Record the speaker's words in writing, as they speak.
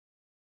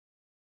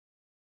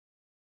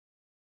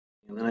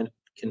and then I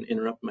can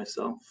interrupt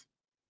myself.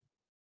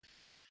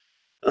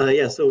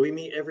 Yeah, so we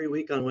meet every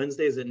week on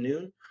Wednesdays at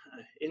noon.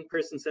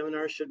 In-person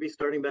seminars should be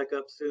starting back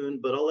up soon,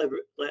 but I'll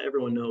let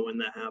everyone know when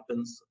that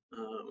happens.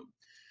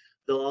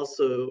 They'll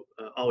also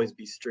always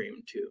be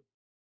streamed too.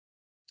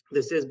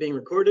 This is being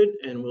recorded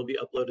and will be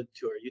uploaded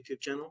to our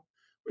YouTube channel,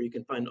 where you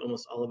can find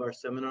almost all of our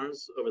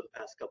seminars over the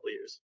past couple of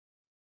years.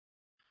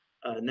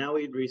 Now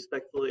we'd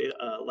respectfully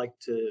like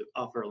to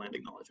offer a land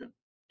acknowledgement.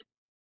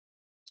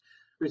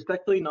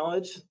 Respectfully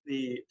acknowledge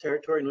the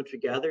territory in which we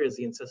gather as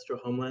the ancestral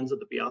homelands of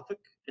the Beothuk,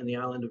 and the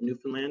island of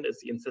Newfoundland as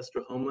the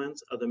ancestral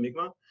homelands of the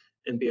Mi'kmaq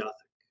and Beothuk.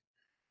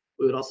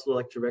 We would also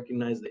like to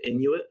recognize the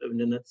Inuit of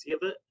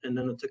Nunatsiavut and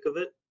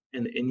Nunatukavut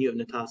and the Innu of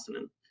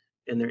Nitassinan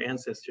and their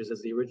ancestors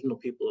as the original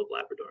people of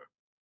Labrador.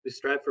 We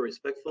strive for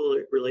respectful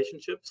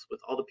relationships with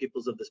all the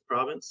peoples of this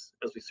province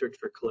as we search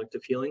for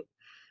collective healing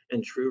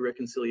and true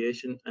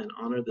reconciliation and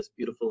honor this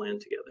beautiful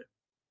land together.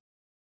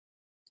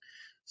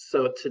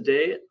 So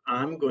today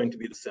I'm going to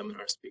be the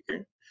seminar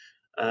speaker.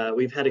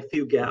 We've had a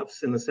few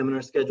gaps in the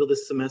seminar schedule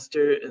this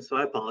semester, and so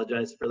I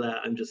apologize for that.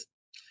 I'm just,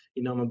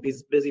 I'm a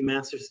busy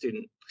master's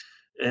student.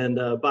 And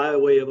by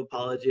way of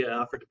apology, I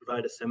offered to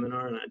provide a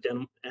seminar on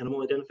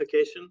animal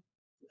identification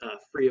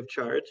free of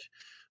charge,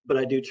 but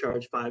I do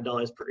charge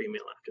 $5 per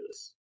email after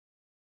this.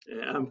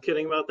 I'm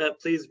kidding about that.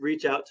 Please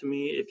reach out to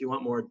me if you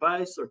want more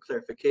advice or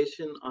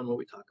clarification on what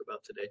we talk about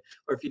today,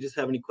 or if you just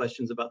have any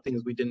questions about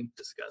things we didn't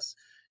discuss,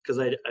 because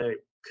I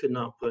could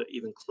not put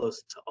even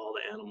close to all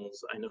the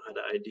animals I know how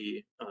to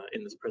ID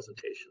in this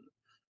presentation.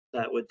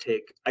 That would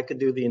take, I could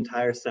do the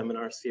entire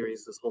seminar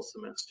series this whole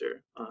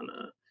semester on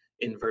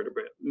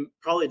invertebrate,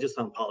 probably just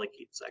on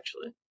polychaetes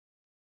actually.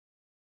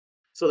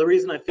 So the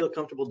reason I feel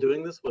comfortable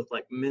doing this with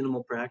like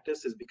minimal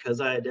practice is because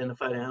I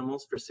identified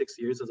animals for 6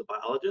 years as a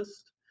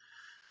biologist.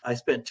 I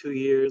spent 2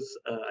 years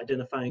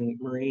identifying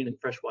marine and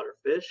freshwater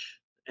fish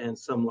and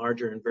some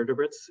larger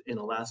invertebrates in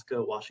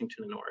Alaska,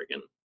 Washington, and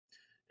Oregon.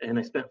 And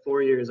I spent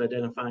 4 years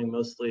identifying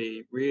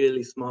mostly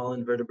really small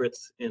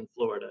invertebrates in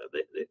Florida.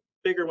 They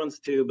bigger ones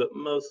too, but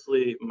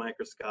mostly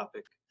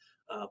microscopic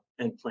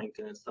and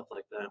plankton and stuff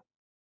like that.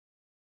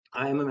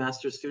 I am a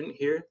master's student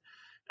here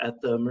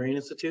at the Marine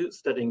Institute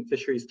studying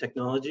fisheries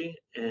technology,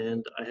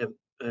 and I have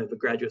a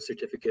graduate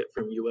certificate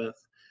from UF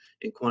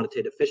in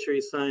quantitative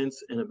fisheries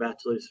science and a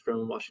bachelor's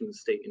from Washington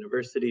State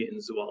University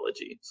in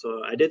zoology.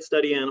 So I did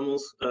study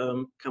animals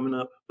coming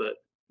up, but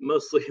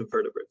mostly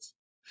invertebrates.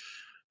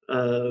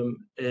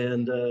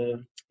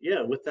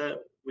 Yeah, with that,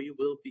 we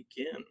will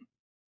begin.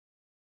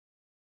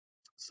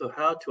 So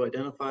how to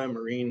identify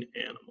marine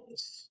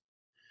animals.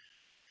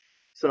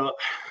 So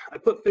I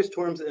put fish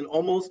worms in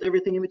almost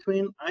everything in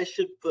between. I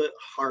should put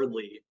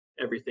hardly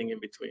everything in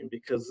between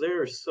because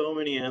there are so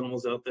many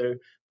animals out there,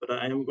 but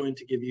I am going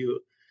to give you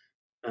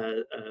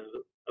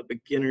a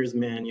beginner's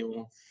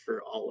manual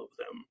for all of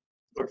them,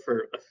 or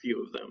for a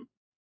few of them.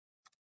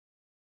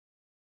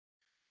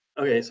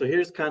 Okay, so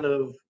here's kind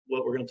of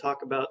what we're going to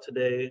talk about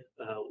today.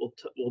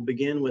 We'll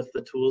begin with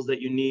the tools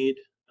that you need,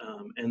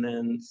 and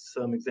then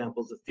some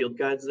examples of field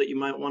guides that you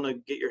might want to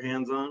get your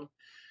hands on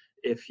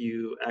if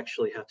you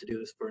actually have to do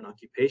this for an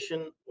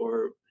occupation,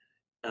 or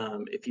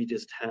if you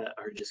just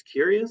are just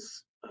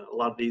curious. A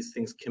lot of these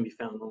things can be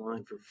found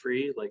online for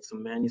free, like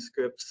some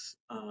manuscripts.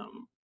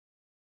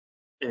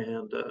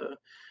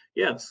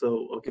 Yeah,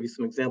 so I'll give you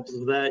some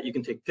examples of that. You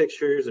can take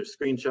pictures or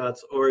screenshots,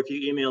 or if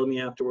you email me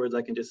afterwards,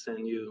 I can just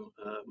send you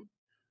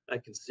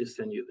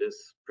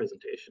this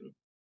presentation.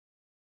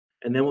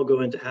 And then we'll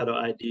go into how to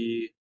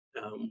ID.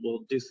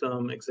 We'll do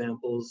some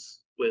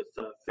examples with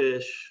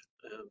fish,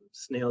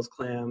 snails,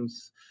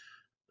 clams,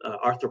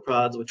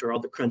 arthropods, which are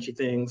all the crunchy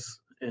things,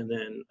 and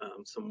then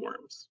some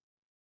worms.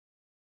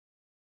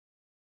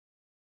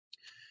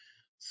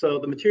 So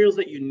the materials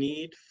that you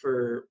need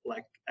for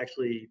like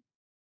actually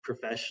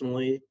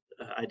professionally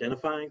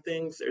identifying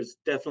things, there's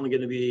definitely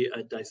going to be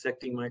a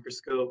dissecting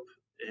microscope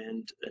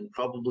and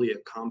probably a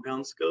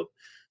compound scope.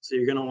 So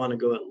you're going to want to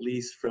go at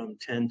least from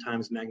 10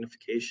 times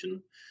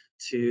magnification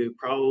to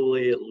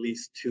probably at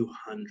least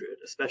 200,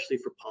 especially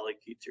for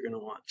polychaetes, you're going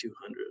to want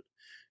 200.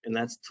 And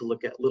that's to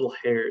look at little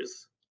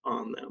hairs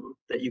on them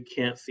that you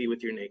can't see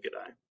with your naked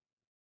eye.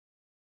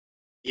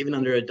 Even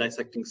under a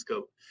dissecting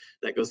scope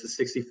that goes to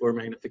 64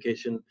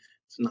 magnification,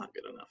 it's not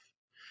good enough.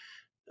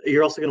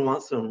 You're also going to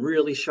want some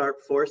really sharp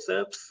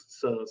forceps,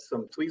 so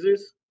some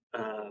tweezers.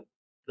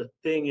 The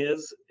thing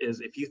is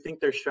if you think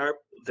they're sharp,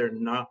 they're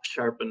not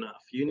sharp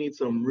enough. You need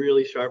some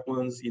really sharp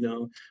ones.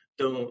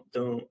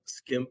 Don't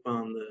skimp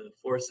on the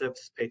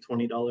forceps. Pay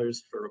 $20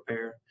 for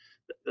repair,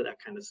 that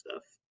kind of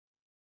stuff.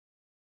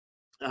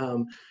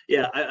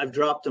 Yeah, I've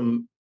dropped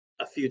them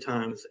a few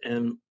times,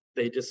 and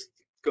they just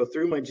go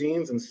through my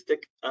jeans and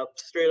stick up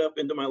straight up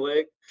into my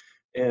leg,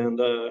 and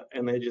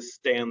they just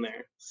stand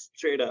there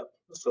straight up.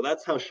 So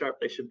that's how sharp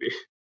they should be.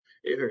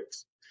 It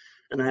hurts.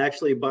 And I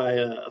actually buy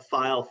a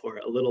file for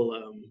it, a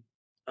little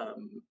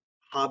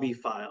hobby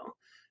file,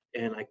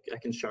 and I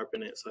can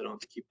sharpen it so I don't have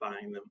to keep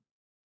buying them.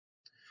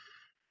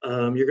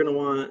 You're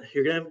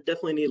gonna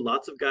definitely need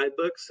lots of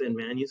guidebooks and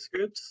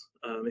manuscripts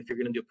if you're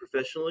gonna do it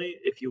professionally.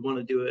 If you want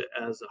to do it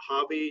as a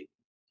hobby,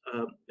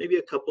 maybe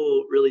a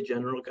couple really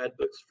general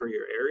guidebooks for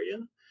your area.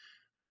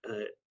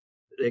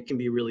 They can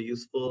be really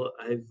useful.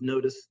 I've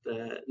noticed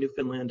that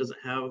Newfoundland doesn't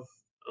have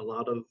a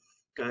lot of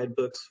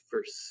guidebooks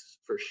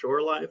for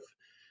shore life,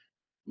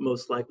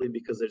 most likely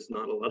because there's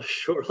not a lot of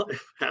shore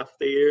life half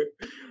the year.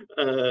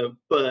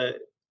 But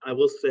I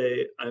will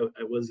say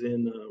I was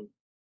in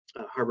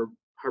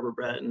Harbor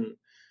Breton,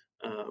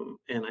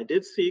 and I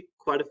did see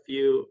quite a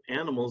few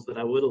animals that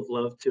I would have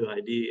loved to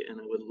ID,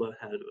 and I would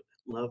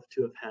love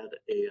to have had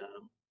a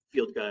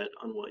field guide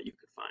on what you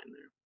could find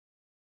there.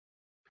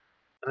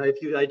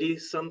 If you ID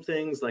some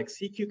things like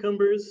sea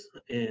cucumbers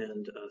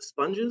and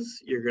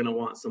sponges, you're going to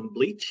want some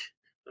bleach.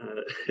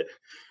 Uh,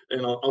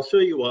 and I'll show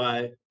you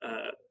why.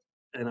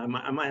 And I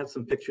might have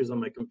some pictures on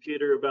my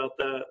computer about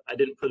that. I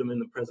didn't put them in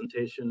the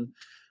presentation,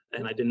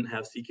 and I didn't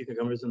have sea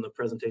cucumbers in the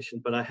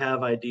presentation, but I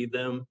have ID'd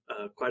them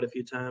quite a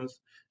few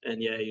times.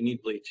 And yeah, you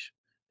need bleach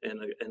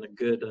and a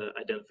good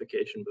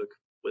identification book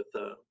with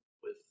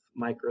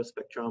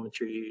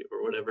microspectrometry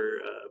or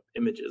whatever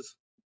images.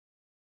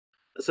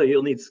 So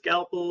you'll need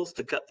scalpels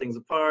to cut things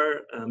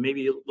apart,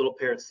 maybe a little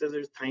pair of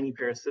scissors, tiny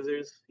pair of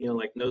scissors,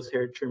 like nose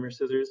hair trimmer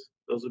scissors.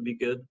 Those would be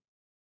good.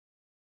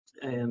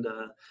 And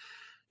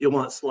you'll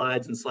want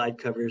slides and slide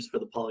covers for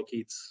the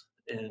polychaetes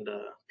and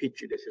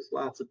petri dishes,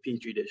 lots of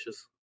petri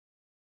dishes.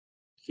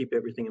 Keep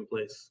everything in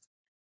place.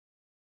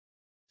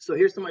 So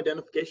here's some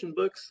identification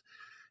books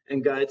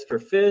and guides for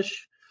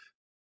fish.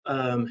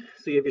 So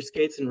you have your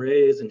skates and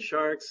rays and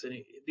sharks.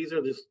 And these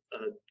are just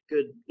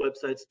good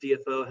websites.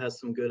 DFO has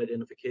some good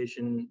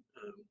identification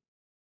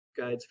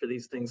guides for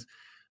these things.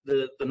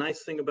 The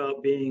nice thing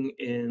about being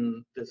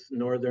in these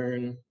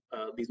northern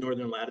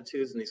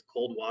latitudes and these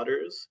cold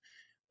waters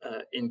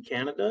in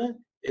Canada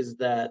is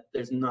that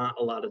there's not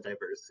a lot of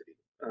diversity.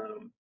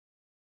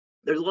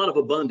 There's a lot of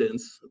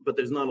abundance, but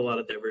there's not a lot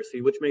of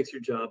diversity, which makes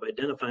your job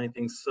identifying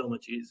things so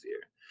much easier.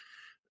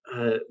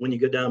 When you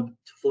go down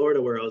to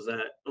Florida, where I was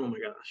at, oh my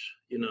gosh,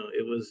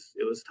 it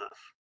was tough.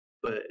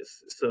 But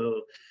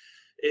so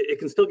it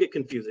can still get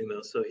confusing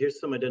though. So here's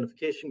some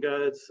identification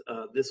guides.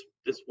 This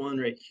one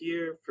right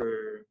here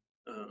for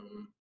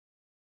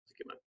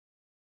here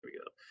we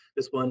go.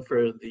 This one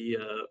for the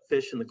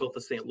fish in the Gulf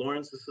of St.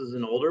 Lawrence. This is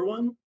an older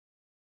one,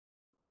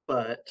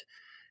 but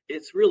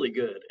it's really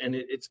good, and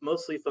it's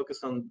mostly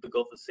focused on the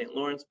Gulf of St.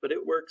 Lawrence, but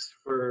it works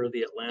for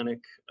the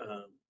Atlantic,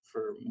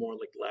 for more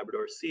like the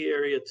Labrador Sea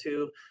area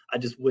too. I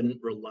just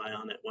wouldn't rely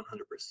on it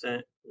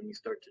 100% when you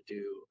start to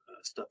do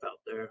stuff out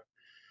there.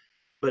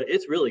 But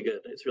it's really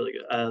good. It's really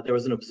good. There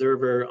was an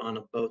observer on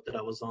a boat that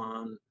I was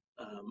on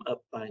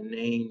up by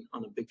Nain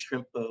on a big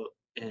shrimp boat,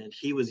 and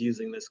he was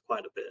using this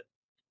quite a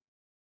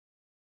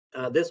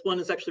bit. This one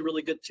is actually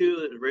really good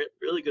too.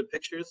 Really good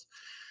pictures,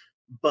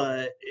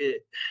 but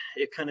it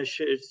kind of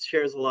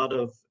shares a lot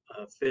of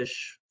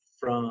fish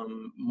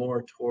from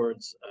more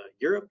towards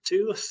Europe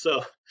too.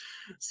 So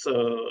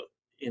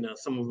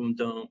some of them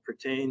don't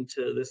pertain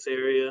to this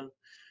area,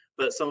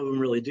 but some of them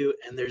really do.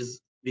 And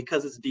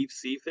because it's deep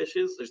sea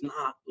fishes, there's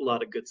not a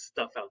lot of good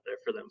stuff out there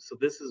for them. So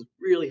this is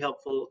really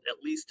helpful,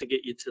 at least to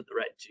get you to the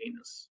right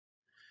genus.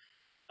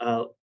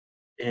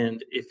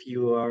 And if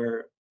you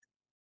are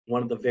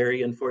one of the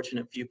very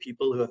unfortunate few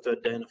people who have to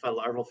identify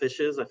larval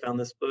fishes, I found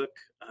this book.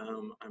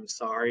 I'm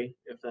sorry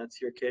if that's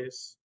your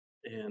case.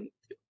 And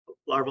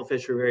larval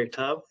fish are very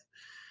tough.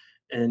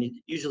 And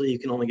usually you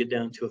can only get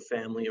down to a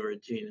family or a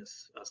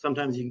genus.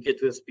 Sometimes you can get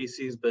to a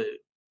species, but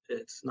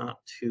it's not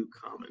too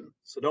common.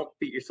 So don't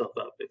beat yourself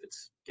up if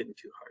it's getting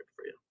too hard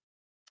for you.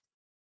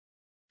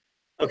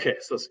 Okay,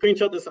 so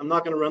screenshot this. I'm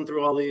not going to run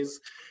through all these,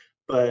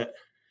 but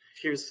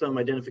here's some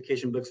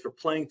identification books for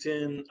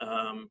plankton,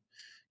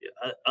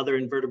 other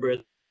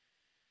invertebrates.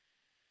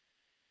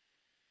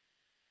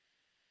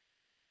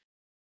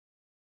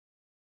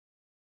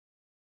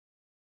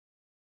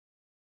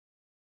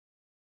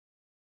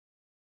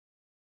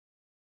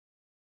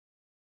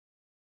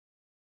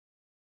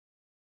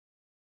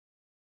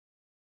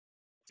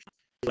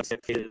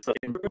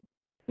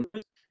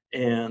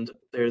 And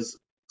there's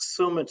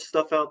so much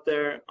stuff out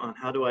there on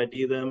how to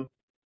ID them.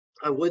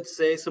 I would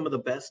say some of the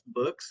best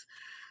books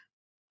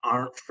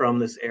aren't from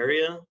this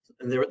area,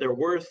 and they're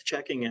worth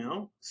checking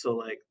out. So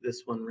like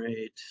this one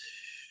right,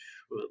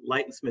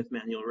 Light and Smith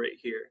manual right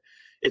here.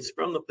 It's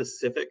from the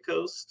Pacific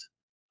coast.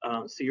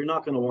 So you're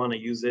not going to want to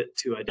use it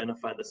to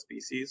identify the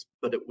species,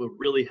 but it will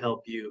really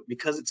help you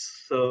because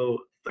it's so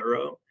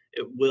thorough.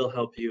 It will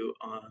help you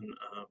on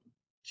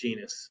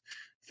genus,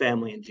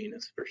 family and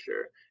genus for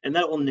sure. And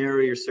that will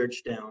narrow your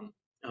search down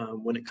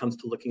when it comes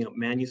to looking up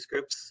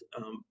manuscripts.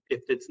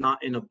 If it's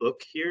not in a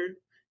book here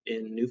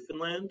in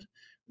Newfoundland,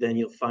 then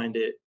you'll find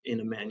it in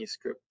a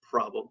manuscript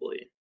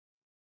probably.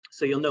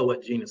 So you'll know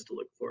what genus to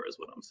look for is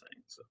what I'm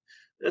saying. So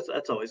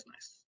that's always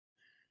nice.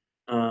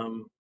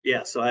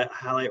 Yeah, so I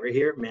highlight right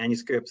here,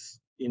 manuscripts,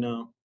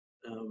 the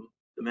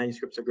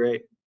manuscripts are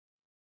great,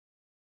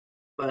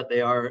 but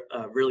they are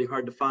really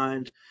hard to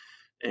find.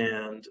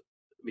 And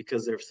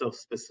because they're so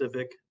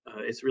specific.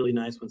 It's really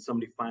nice when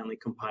somebody finally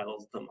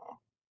compiles them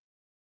all.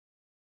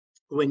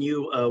 When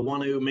you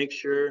want to make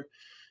sure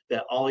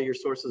that all your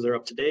sources are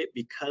up to date,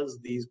 because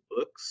these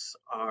books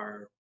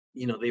are,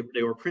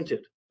 they were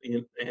printed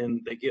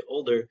and they get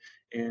older,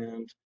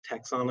 and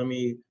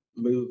taxonomy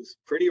moves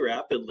pretty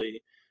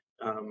rapidly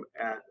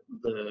at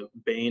the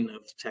bane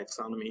of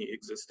taxonomy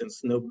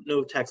existence.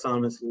 No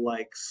taxonomist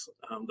likes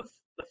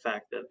the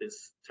fact that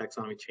this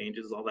taxonomy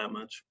changes all that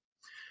much.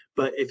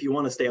 But if you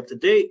want to stay up to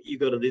date, you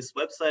go to this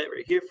website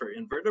right here for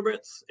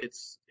invertebrates.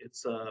 It's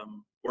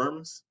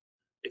worms.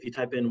 If you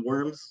type in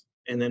worms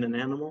and then an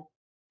animal,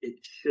 it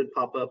should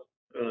pop up.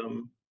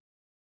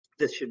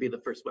 This should be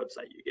the first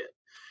website you get.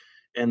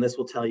 And this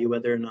will tell you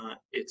whether or not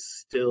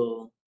it's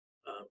still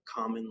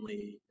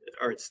commonly,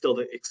 or it's still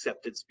the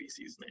accepted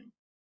species name.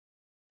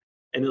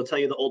 And it'll tell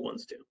you the old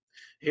ones too.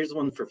 Here's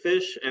one for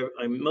fish.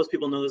 Most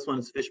people know this one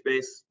is fish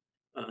base.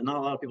 Not a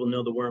lot of people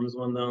know the worms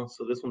one though,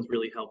 so this one's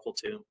really helpful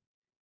too.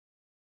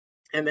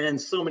 And then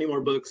so many more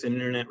books and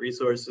internet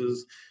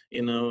resources.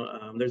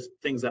 There's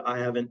things that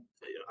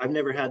I've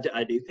never had to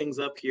ID things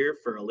up here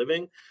for a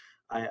living.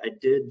 I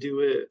did do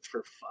it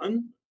for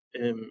fun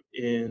in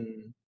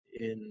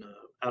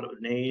out of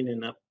Maine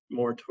and up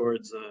more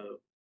towards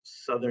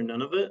southern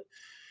Nunavut,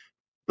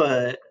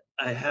 but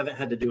I haven't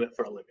had to do it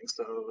for a living.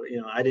 So,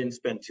 I didn't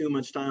spend too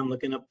much time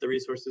looking up the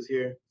resources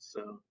here.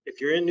 So if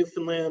you're in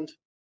Newfoundland,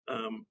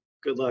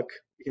 good luck,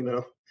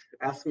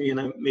 ask me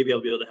and maybe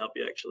I'll be able to help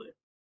you actually.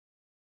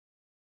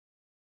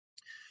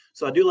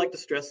 So I do like to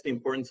stress the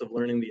importance of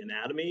learning the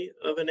anatomy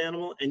of an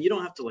animal, and you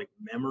don't have to like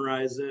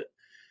memorize it,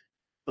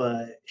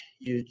 but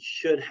you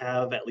should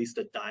have at least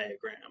a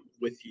diagram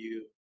with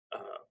you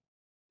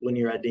when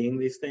you're IDing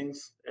these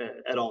things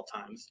at all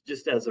times,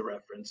 just as a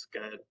reference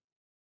guide.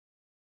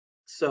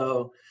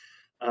 So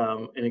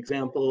an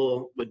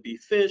example would be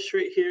fish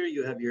right here.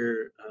 You have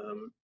your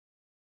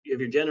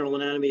general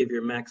anatomy of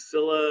your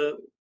maxilla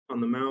on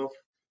the mouth.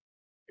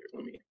 Here,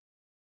 let me get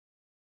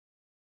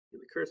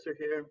the cursor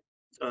here.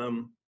 So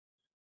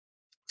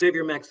you have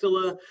your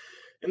maxilla,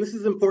 and this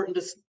is important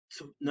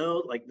to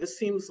know. Like, this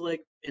seems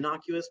like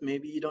innocuous.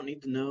 Maybe you don't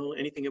need to know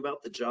anything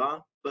about the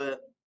jaw, but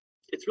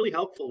it's really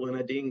helpful when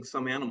IDing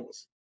some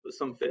animals with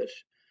some fish,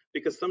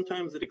 because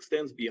sometimes it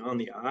extends beyond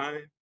the eye,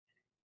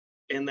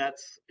 and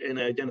that's an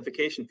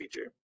identification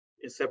feature.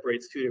 It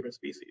separates two different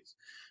species.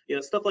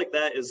 Stuff like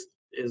that is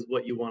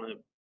what you want to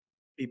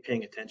be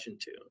paying attention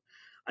to.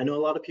 I know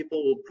a lot of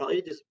people will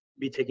probably just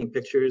be taking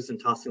pictures and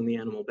tossing the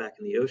animal back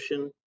in the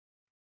ocean.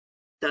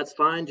 That's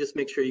fine. Just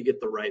make sure you get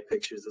the right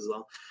pictures as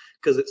well,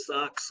 because it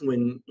sucks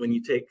when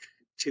you take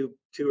two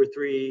or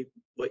three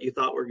what you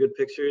thought were good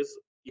pictures,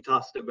 you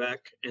tossed it back,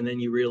 and then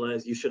you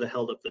realize you should have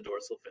held up the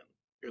dorsal fin.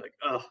 You're like,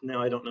 oh,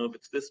 now I don't know if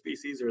it's this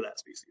species or that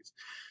species.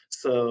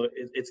 So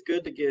it's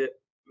good to get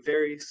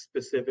very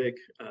specific,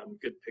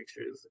 good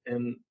pictures.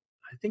 And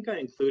I think I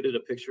included a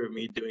picture of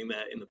me doing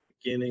that in the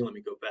beginning. Let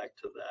me go back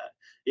to that.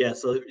 Yeah,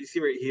 so you see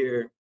right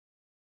here,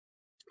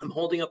 I'm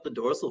holding up the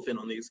dorsal fin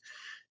on these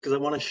because I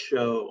want to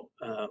show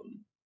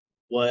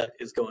what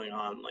is going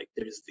on. Like,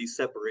 there's the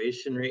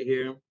separation right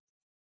here.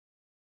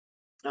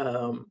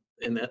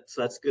 And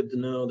that's good to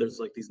know. There's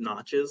like these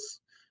notches,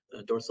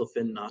 dorsal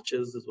fin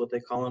notches is what they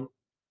call them.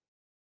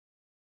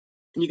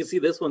 And you can see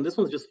this one's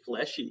just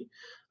fleshy.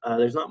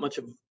 There's not much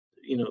of,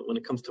 when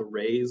it comes to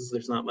rays,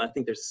 there's not, I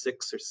think there's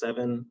 6 or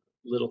 7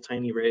 little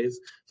tiny rays.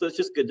 So it's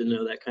just good to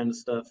know that kind of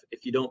stuff.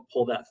 If you don't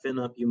pull that fin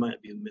up, you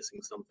might be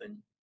missing something.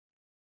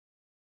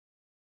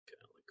 Okay,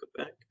 let me go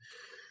back.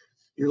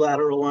 Your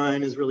lateral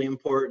line is really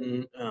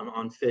important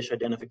on fish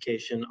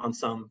identification on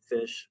some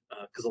fish,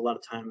 because a lot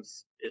of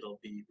times it'll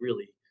be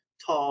really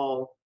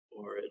tall,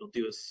 or it'll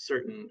do a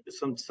certain,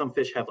 some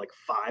fish have like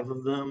 5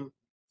 of them.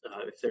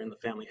 If they're in the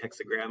family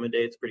Hexagramidae,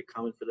 it's pretty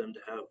common for them to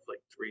have like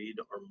 3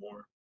 or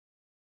more.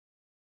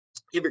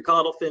 You have your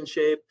caudal fin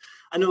shape.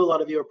 I know a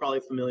lot of you are probably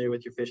familiar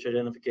with your fish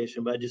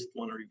identification, but I just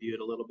want to review it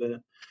a little bit.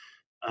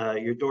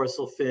 Your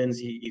dorsal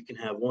fins, you can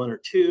have 1 or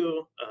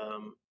 2,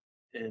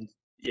 and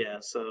yeah,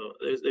 so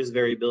there's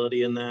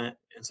variability in that,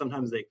 and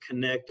sometimes they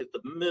connect at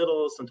the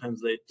middle,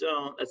 sometimes they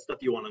don't. That's stuff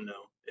you want to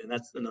know, and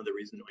that's another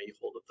reason why you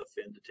hold up the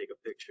fin to take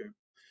a picture.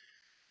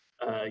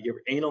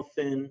 Your anal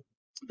fin,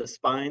 the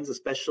spines,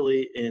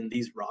 especially in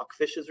these rock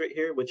fishes right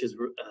here, which is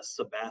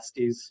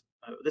Sebastes.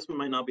 This one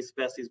might not be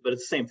Sebastes, but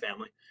it's the same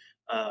family.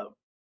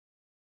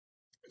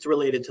 It's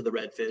related to the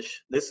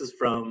redfish. This is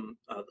from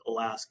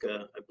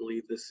Alaska. I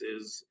believe this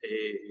is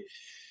a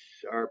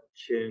sharp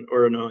chin,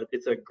 or no,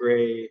 it's a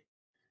gray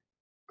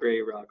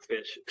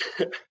rockfish,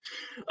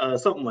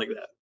 something like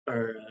that,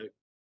 or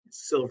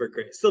silver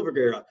gray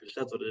rockfish.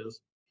 That's what it is.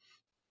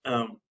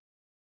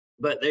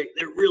 But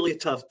they're really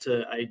tough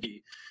to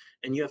ID,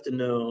 and you have to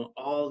know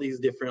all these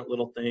different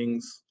little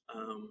things.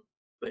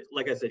 But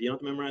like I said, you don't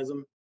have to memorize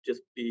them.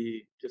 Just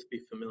be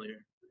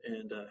familiar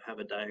and have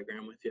a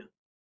diagram with you.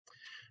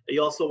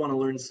 You also want to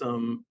learn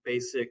some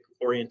basic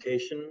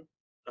orientation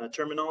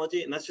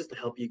terminology, and that's just to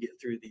help you get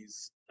through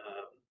these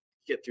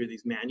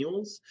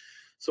manuals.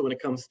 So when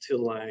it comes to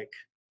like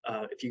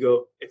If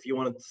you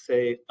want to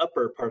say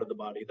upper part of the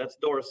body, that's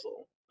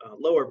dorsal.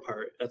 Lower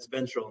part, that's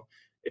ventral.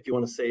 If you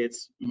want to say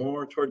it's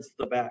more towards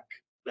the back,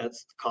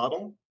 that's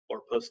caudal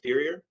or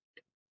posterior.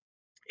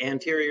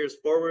 Anterior is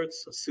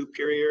forwards,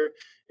 superior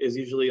is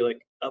usually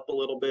like up a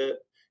little bit,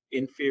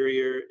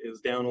 inferior is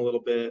down a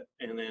little bit,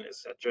 and then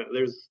etc.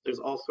 There's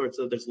all sorts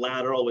of, there's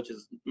lateral, which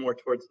is more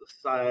towards the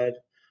side.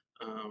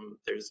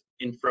 There's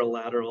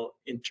infralateral,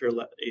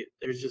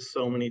 there's just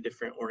so many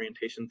different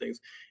orientation things.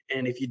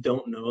 And if you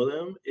don't know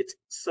them, it's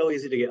so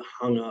easy to get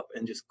hung up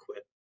and just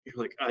quit. You're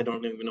like, I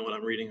don't even know what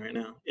I'm reading right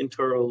now.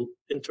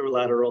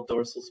 Interlateral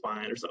dorsal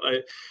spine or so.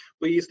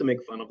 We used to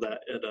make fun of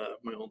that at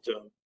my old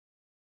job.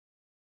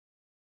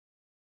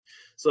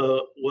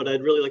 So what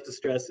I'd really like to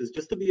stress is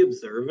just to be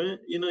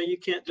observant. You know, you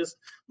can't just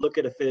look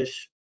at a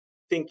fish,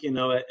 think you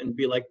know it, and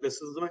be like,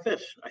 this is my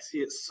fish. I see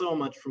it so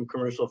much from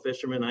commercial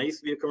fishermen. I used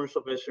to be a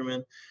commercial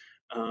fisherman,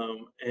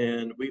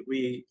 and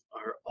we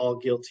are all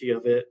guilty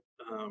of it.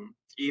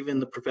 Even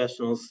the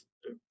professionals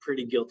are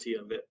pretty guilty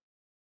of it.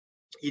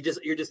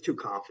 You're just too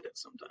confident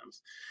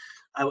sometimes.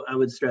 I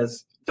would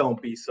stress,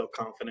 don't be so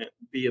confident.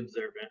 Be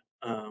observant.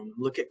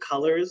 Look at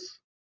colors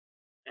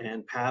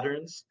and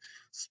patterns,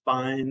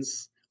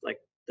 spines, like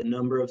the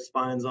number of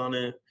spines on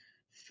it,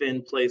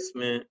 fin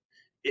placement.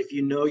 If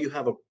you know you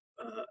have an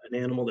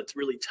animal that's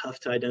really tough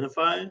to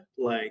identify,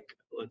 like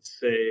let's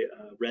say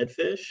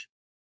redfish,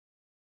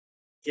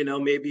 you know,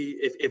 maybe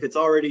if it's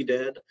already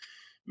dead,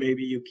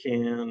 maybe you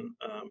can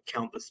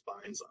count the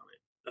spines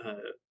on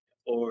it,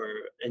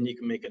 and you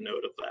can make a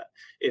note of that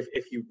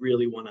if you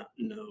really want to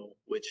know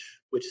which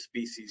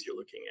species you're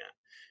looking at.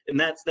 And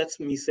that's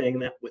me saying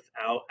that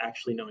without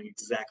actually knowing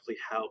exactly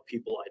how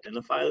people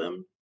identify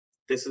them.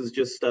 This is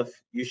just stuff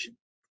you should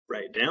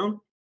write down,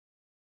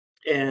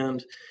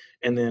 and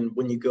then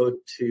when you go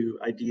to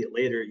ID it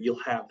later, you'll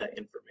have that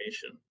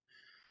information.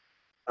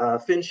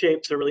 Fin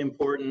shapes are really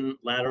important.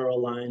 Lateral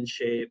line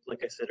shape,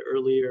 like I said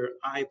earlier,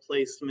 eye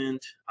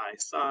placement, eye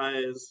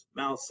size,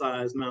 mouth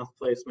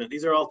placement.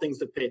 These are all things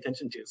to pay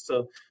attention to.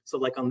 So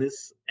like on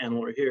this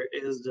animal right here,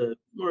 it is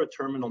more a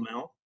terminal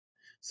mouth,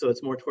 so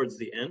it's more towards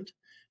the end.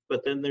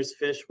 But then there's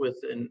fish with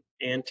an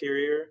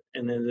anterior,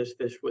 and then there's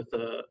fish with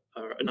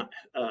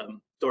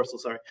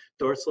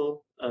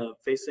dorsal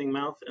facing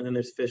mouth, and then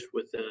there's fish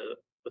with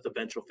a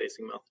ventral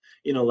facing mouth.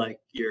 You know, like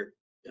your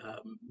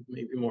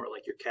maybe more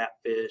like your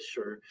catfish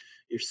or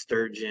your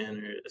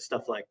sturgeon or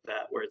stuff like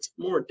that, where it's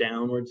more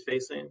downwards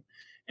facing,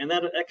 and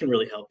that can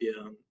really help you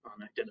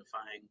on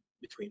identifying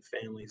between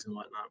families and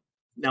whatnot.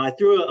 Now I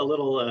threw a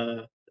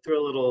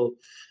little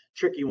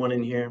tricky one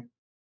in here.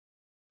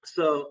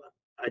 So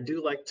I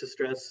do like to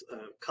stress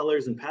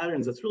colors and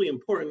patterns. That's really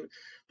important,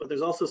 but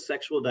there's also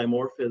sexual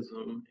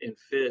dimorphism in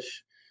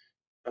fish.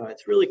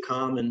 It's really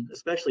common,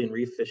 especially in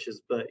reef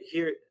fishes, but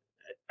here,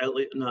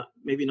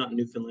 maybe not in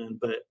Newfoundland,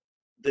 but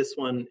this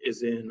one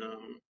is in,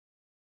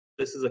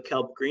 this is a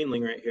kelp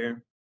greenling right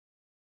here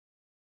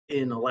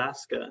in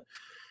Alaska,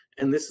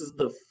 and this is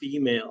the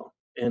female,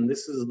 and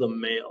this is the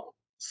male.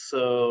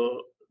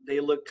 So they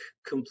look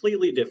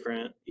completely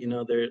different. You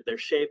know, their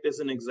shape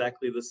isn't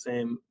exactly the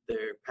same,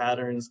 their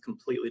pattern's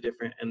completely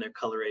different, and their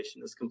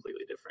coloration is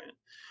completely different.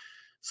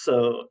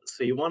 So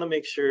you want to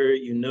make sure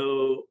you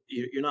know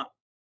you're not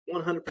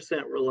 100%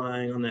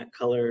 relying on that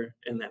color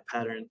and that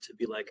pattern to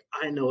be like,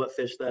 I know what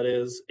fish that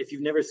is. If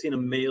you've never seen a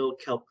male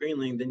kelp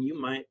greenling, then you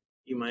might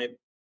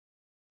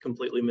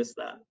completely miss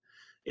that.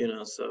 You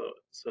know, so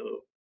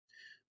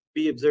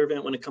be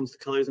observant when it comes to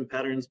colors and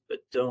patterns, but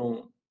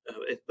don't.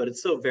 But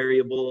it's so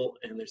variable,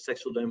 and there's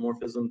sexual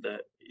dimorphism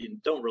that you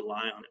don't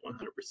rely on it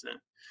 100%.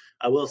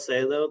 I will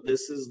say though,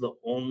 this is the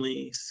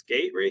only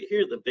skate right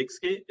here, the big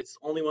skate. It's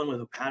the only one with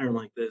a pattern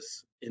like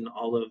this in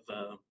all of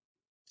the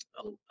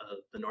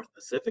North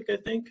Pacific, I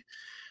think.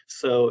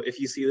 So if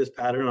you see this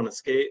pattern on a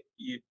skate,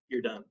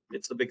 you're done.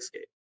 It's the big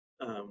skate.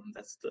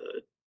 That's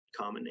the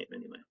common name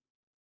anyway.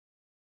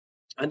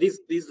 And these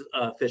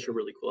fish are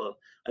really cool.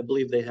 I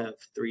believe they have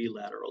 3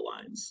 lateral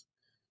lines.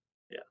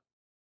 Yeah,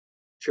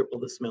 triple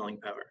the smelling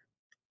power.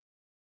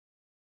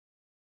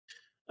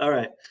 All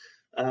right.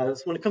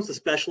 So when it comes to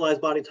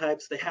specialized body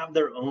types, they have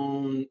their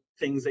own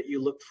things that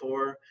you look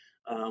for.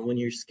 When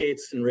you're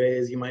skates and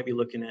rays, you might be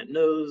looking at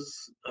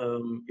nose,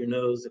 your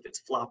nose, if it's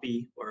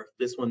floppy, or if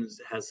this one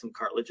has some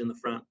cartilage in the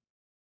front.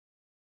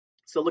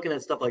 So looking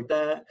at stuff like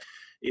that,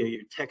 you know,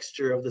 your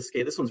texture of the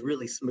skate. This one's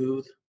really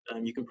smooth.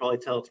 You can probably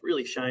tell it's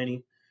really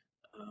shiny,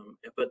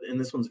 and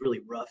this one's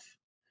really rough.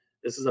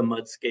 This is a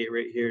mud skate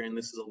right here, and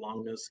this is a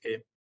long nose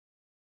skate.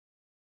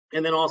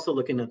 And then also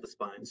looking at the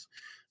spines.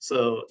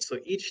 So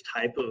each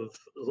type of,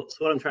 so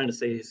what I'm trying to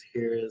say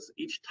here is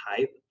each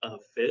type of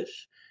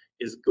fish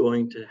is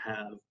going to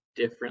have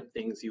different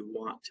things you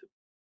want to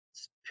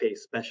pay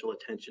special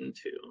attention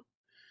to.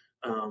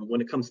 When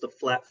it comes to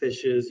flat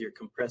fishes, your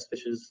compressed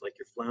fishes like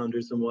your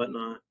flounders and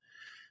whatnot,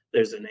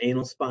 there's an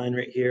anal spine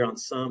right here on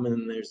some,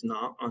 and there's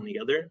not on the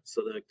other.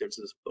 So there's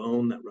this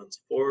bone that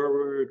runs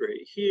forward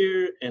right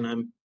here, and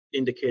I'm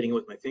indicating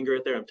with my finger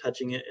right there. I'm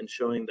touching it and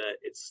showing that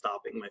it's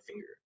stopping my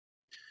finger.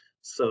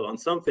 So on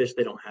some fish,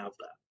 they don't have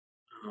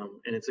that.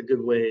 and it's a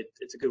good way.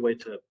 It's a good way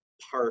to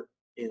part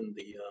in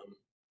the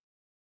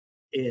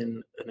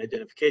in an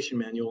identification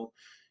manual.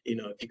 You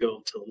know, if you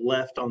go to the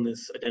left on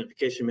this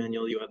identification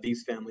manual, you have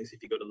these families.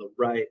 If you go to the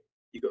right,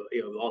 you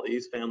have all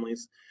these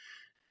families,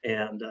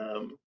 and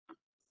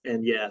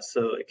yeah,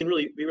 so it can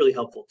really be really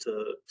helpful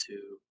to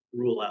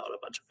rule out a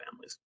bunch of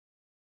families.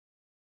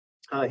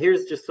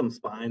 Here's just some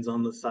spines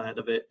on the side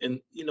of it, and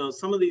you know,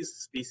 some of these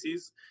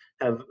species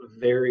have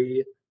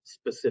very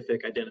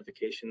specific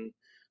identification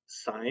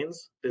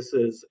signs. This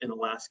is an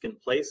Alaskan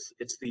place.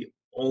 It's the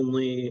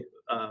only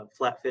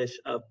flatfish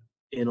up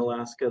in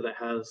Alaska that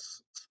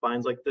has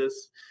spines like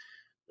this,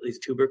 these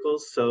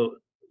tubercles. So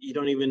you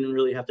don't even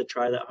really have to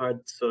try that hard.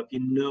 So if you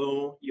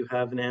know you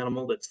have an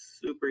animal that's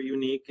super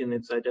unique in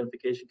its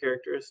identification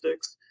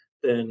characteristics,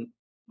 then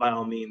by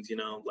all means, you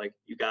know, like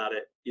you got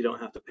it. You don't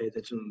have to pay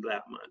attention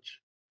that much.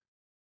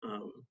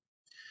 Um,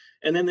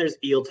 and then there's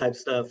eel type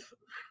stuff.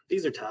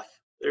 These are tough.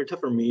 They're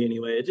tough for me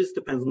anyway. It just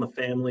depends on the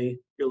family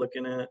you're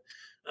looking at.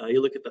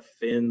 You look at the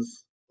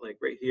fins, like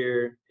right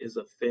here is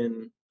a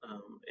fin,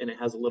 and it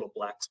has a little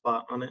black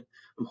spot on it.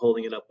 I'm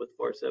holding it up with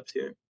forceps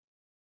here.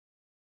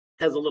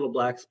 It has a little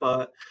black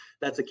spot.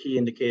 That's a key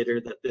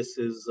indicator that this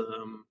is,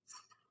 I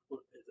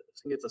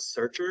think it's a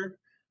searcher.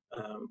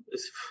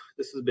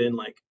 This has been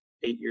like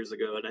 8 years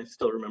ago, and I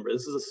still remember.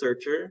 This is a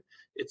searcher.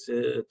 It's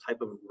a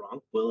type of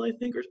ronquil, I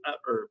think, or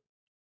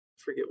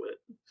forget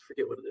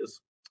what it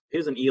is.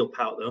 Here's an eel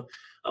pout though,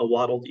 a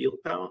wattled eel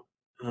pout.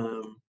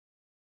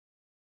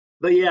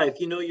 But yeah,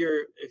 if you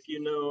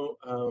know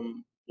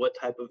what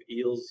type of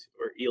eels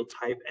or eel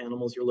type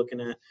animals you're looking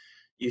at,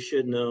 you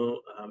should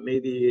know.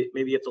 Maybe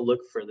you have to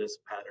look for this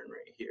pattern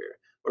right here,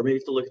 or maybe you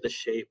have to look at the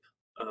shape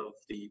of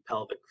the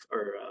pelvic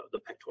or the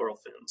pectoral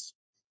fins,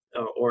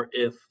 or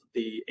if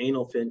the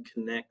anal fin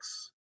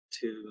connects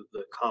to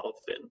the caudal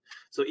fin.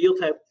 So eel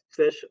type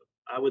fish,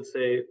 I would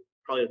say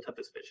probably the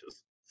toughest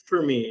fishes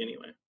for me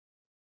anyway.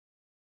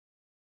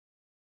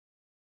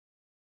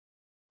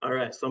 All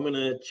right, so I'm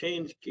gonna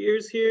change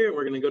gears here.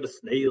 We're gonna go to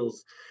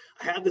snails.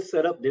 I had this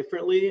set up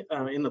differently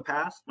in the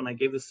past when I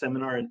gave this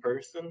seminar in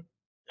person,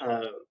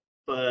 uh,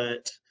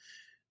 but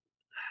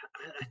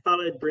I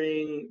thought I'd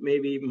bring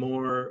maybe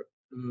more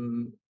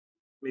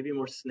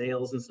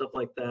snails and stuff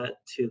like that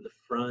to the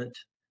front,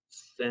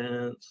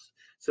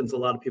 since a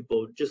lot of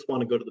people just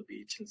want to go to the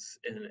beach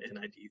and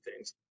ID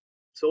things.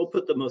 So we'll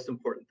put the most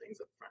important things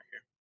up front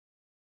here.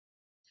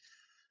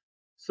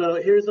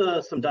 So here's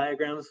some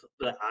diagrams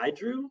that I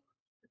drew,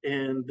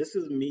 and this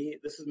is me.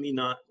 This is me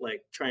not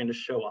like trying to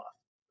show off.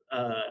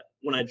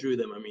 When I drew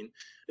them, I mean,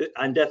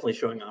 I'm definitely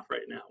showing off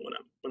right now when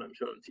I'm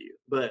showing them to you.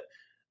 But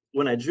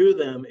when I drew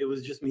them, it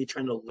was just me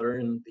trying to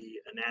learn the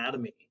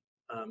anatomy,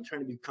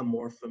 trying to become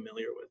more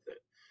familiar with it.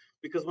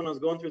 Because when I was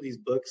going through these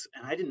books,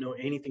 and I didn't know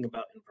anything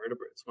about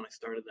invertebrates when I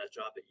started that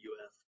job at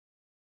UF,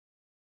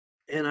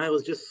 and I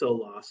was just so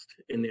lost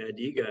in the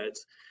ID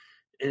guides,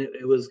 and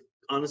it was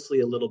honestly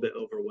a little bit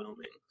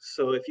overwhelming.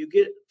 So if you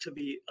get to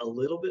be a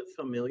little bit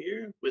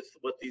familiar with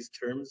what these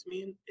terms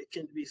mean, it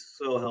can be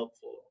so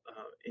helpful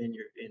in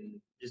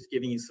just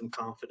giving you some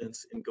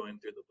confidence in going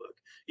through the book.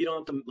 You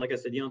don't have to, like I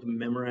said, you don't have to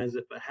memorize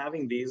it, but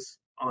having these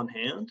on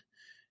hand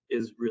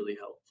is really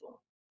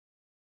helpful.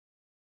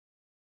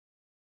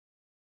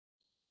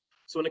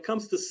 So when it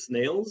comes to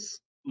snails,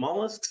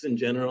 mollusks in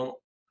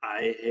general,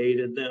 I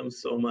hated them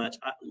so much.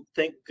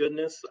 Thank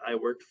goodness I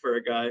worked for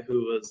a guy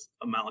who was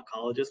a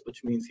malacologist,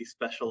 which means he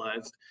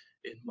specialized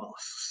in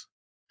mollusks.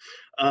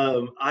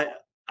 Um, I,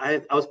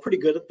 I was pretty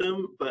good at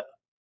them, but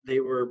they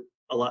were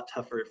a lot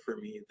tougher for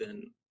me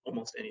than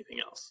almost anything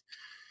else.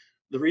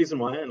 The reason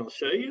why, and I'll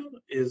show you,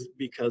 is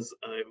because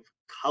of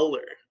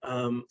color.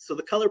 So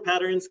the color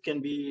patterns can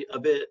be a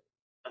bit,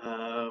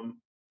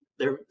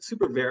 they're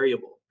super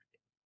variable.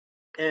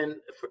 And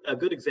a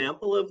good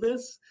example of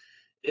this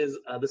is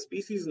the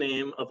species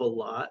name of a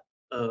lot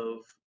of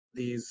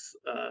these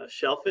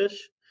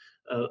shellfish,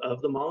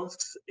 of the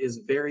mollusks, is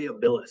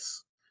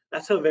variabilis.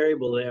 That's how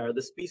variable they are.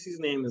 The species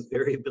name is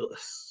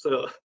variabilis.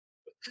 So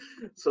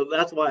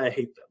that's why I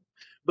hate them.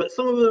 But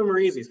some of them are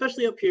easy,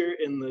 especially up here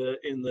in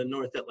the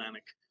North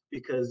Atlantic,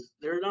 because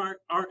there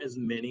aren't as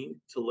many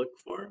to look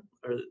for,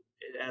 or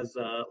as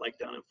like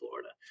down in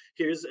Florida.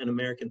 Here's an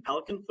American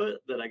pelican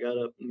foot that I got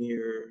up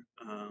near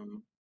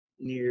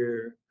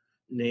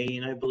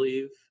Nain, I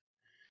believe,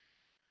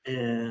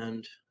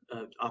 and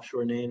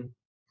offshore Nain.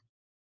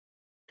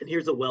 And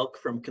here's a whelk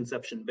from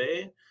Conception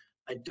Bay.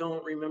 I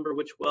don't remember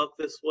which whelk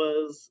this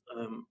was.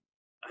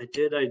 I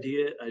did ID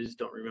it. I just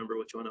don't remember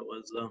which one it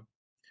was though.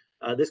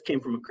 This came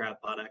from a crab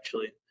pot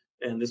actually,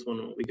 and this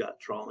one we got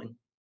trawling.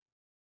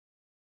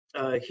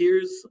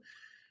 Here's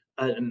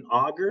an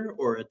auger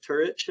or a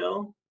turret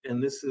shell,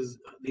 and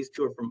these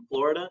two are from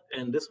Florida,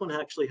 and this one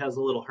actually has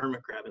a little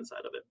hermit crab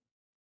inside of it.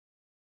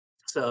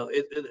 So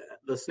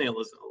the snail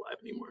isn't alive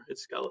anymore.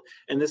 It's skeletal,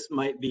 and this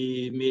might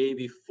be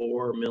maybe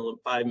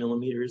 5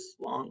 millimeters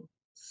long,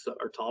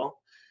 or tall.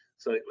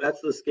 So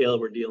that's the scale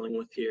we're dealing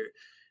with here.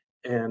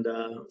 And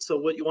so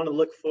what you want to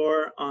look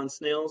for on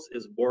snails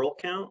is whorl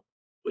count,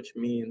 which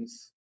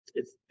means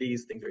It's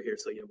these things right here.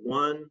 So you have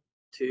 1,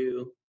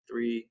 2,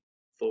 3,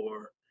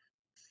 4,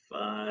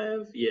 5.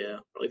 Yeah,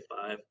 probably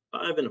 5.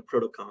 5 in a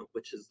protoconch,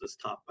 which is this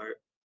top part.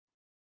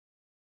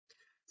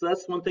 So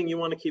that's one thing you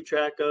want to keep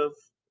track of.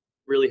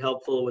 Really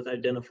helpful with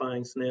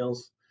identifying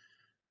snails.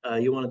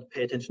 You want to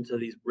pay attention to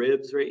these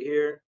ribs right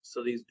here.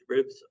 So these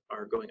ribs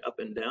are going up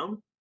and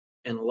down,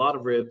 and a lot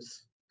of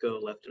ribs go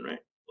left and right,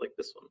 like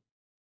this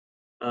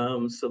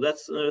one. So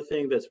that's another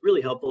thing that's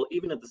really helpful.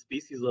 Even at the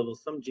species level,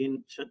 some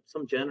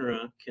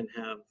genera can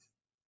have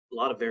a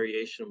lot of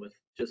variation with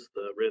just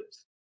the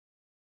ribs.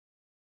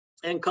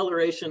 And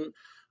coloration,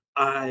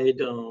 I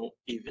don't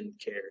even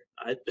care.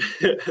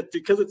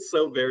 Because it's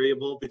so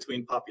variable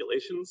between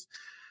populations,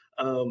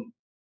 um,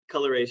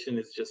 coloration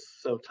is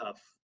just so tough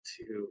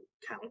to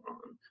count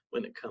on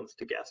when it comes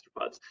to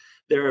gastropods.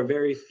 There are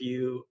very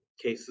few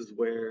cases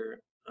where,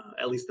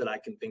 at least that I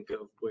can think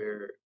of,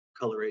 where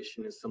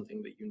coloration is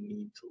something that you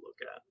need to look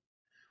at.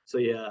 So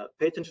yeah,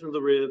 pay attention to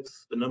the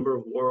ribs, the number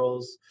of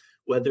whorls,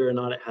 whether or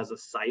not it has a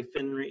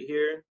siphon right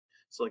here.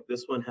 So like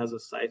this one has a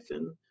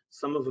siphon.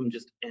 Some of them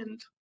just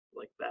end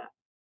like that.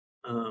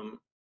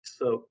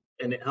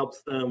 And it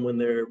helps them when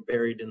they're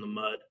buried in the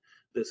mud.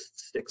 This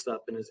sticks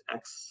up and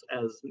acts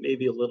as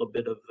maybe a little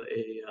bit of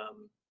a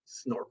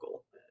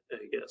snorkel,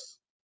 I guess.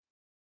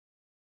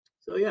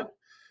 So yeah,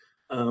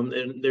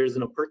 and there's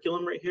an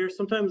operculum right here.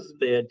 Sometimes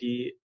they add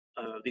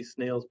these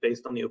snails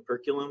based on the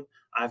operculum.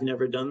 I've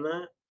never done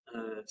that.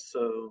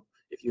 So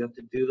if you have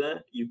to do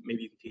that,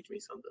 maybe you can teach me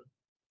something.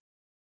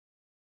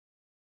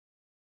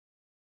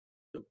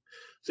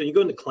 So you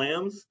go into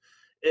clams,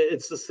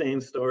 it's the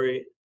same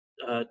story.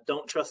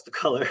 Don't trust the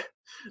color.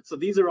 So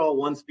these are all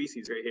one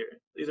species right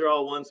here. These are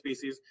all one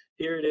species.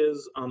 Here it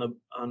is on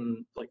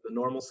like the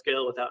normal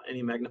scale without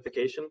any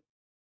magnification.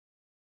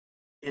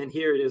 And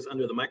here it is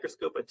under the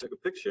microscope. I took a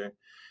picture,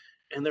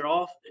 and they're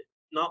all,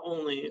 not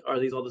only are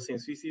these all the same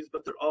species,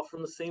 but they're all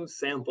from the same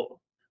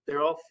sample.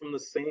 They're all from the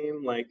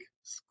same like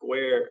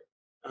square.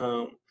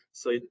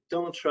 So you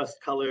don't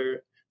trust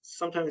color.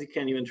 Sometimes you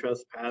can't even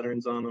trust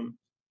patterns on them.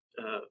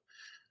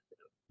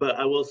 But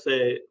I will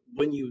say,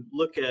 when you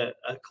look at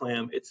a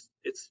clam, it's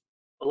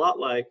a lot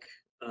like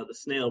the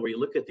snail, where you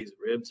look at these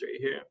ribs right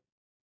here,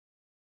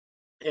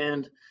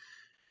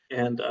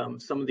 and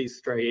some of these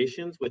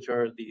striations, which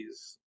are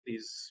these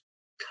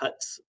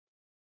cuts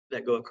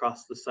that go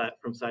across the side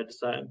from side to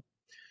side.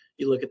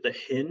 You look at the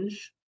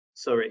hinge,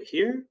 so right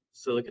here.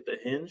 So look at the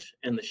hinge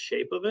and the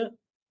shape of it.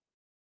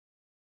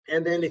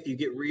 And then if you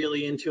get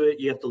really into it,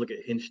 you have to look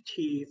at hinge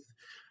teeth.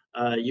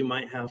 You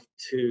might have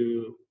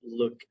to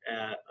look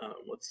at,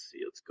 let's see,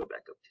 let's go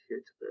back up here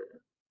to the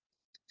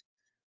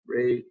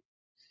right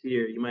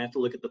here. You might have to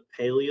look at the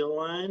paleo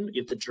line.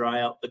 You have to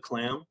dry out the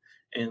clam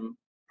and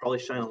probably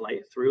shine a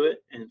light through it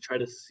and try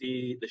to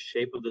see the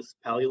shape of this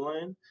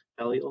paleo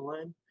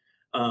line,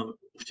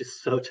 which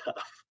is so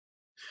tough.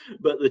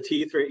 But the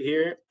teeth right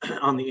here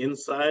on the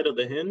inside of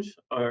the hinge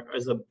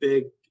is a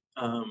big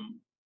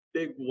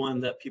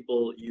one that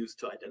people use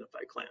to identify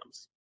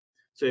clams.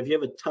 So if you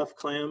have a tough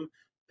clam,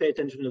 pay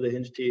attention to the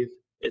hinge teeth.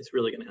 It's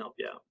really going to help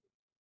you out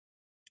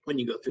when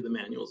you go through the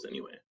manuals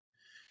anyway.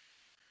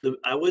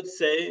 I would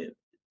say,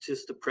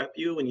 just to prep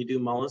you when you do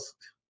mollusk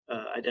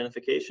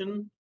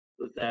identification,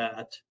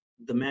 that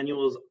the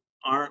manuals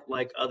aren't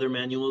like other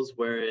manuals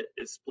where it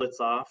splits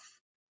off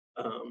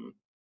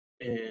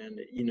and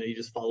you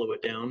just follow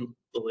it down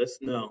the list.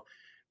 No,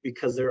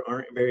 because there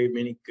aren't very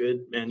many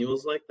good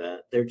manuals like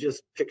that. They're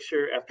just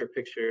picture after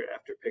picture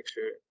after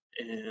picture,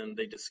 and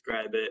they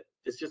describe it.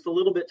 It's just a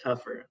little bit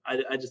tougher.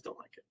 I just don't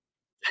like it.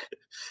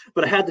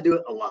 But I had to do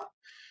it a lot.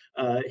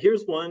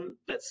 Here's one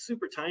that's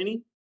super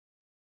tiny,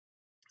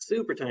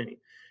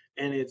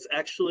 and it's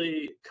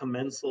actually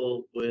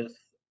commensal with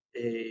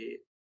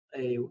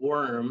a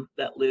worm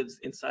that lives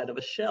inside of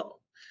a shell,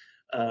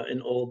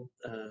 an old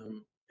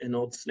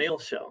snail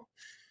shell.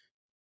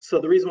 So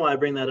the reason why I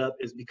bring that up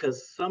is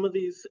because some of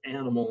these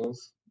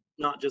animals,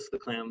 not just the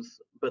clams,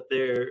 but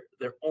they're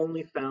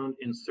only found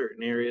in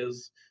certain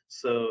areas.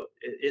 So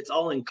it's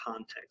all in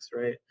context,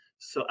 right?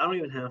 So I don't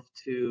even have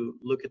to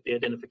look at the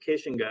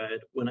identification guide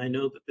when I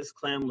know that this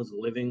clam was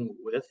living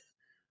with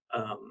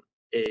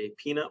a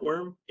peanut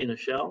worm in a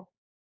shell.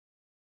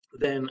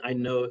 Then I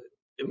know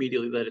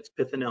immediately that it's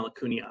Pithinella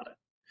cuneata.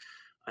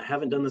 I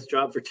haven't done this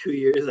job for 2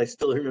 years. I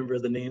still remember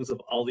the names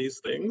of all these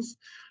things.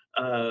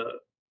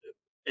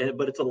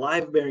 But it's a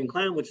live bearing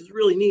clam, which is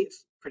really neat.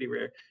 It's pretty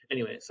rare.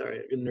 Anyway, sorry,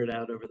 I nerd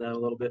out over that a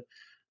little bit.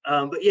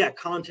 But yeah,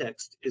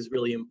 context is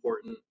really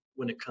important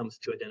when it comes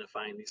to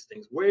identifying these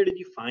things. Where did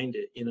you find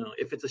it?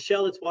 If it's a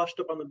shell that's washed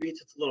up on the beach,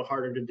 it's a little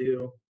harder to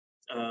do.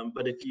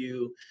 But if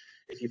you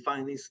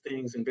find these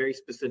things in very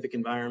specific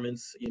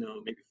environments,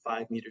 maybe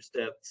 5 meters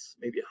depths,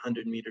 maybe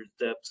 100 meters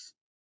depths,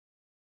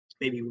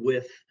 maybe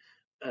with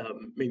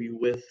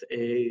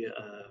a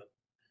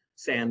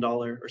sand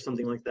dollar or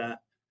something like that,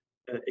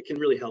 it can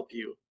really help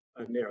you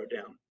narrow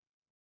down.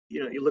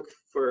 You look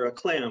for a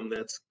clam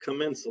that's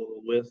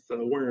commensal with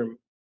a worm.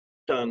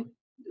 Done.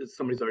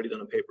 Somebody's already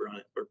done a paper on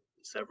it, or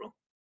several.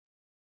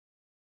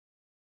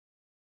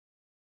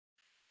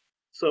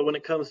 So when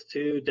it comes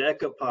to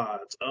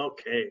decapods,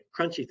 okay,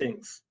 crunchy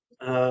things.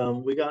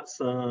 We got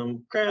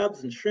some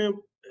crabs and shrimp,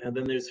 and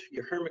then there's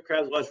your hermit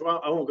crabs.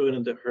 Well, I won't go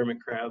into hermit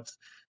crabs.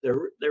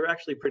 They're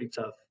actually pretty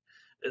tough.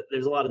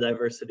 There's a lot of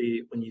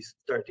diversity when you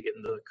start to get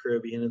into the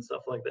Caribbean and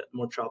stuff like that,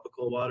 more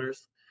tropical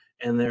waters,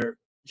 and they're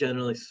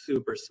generally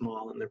super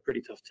small and they're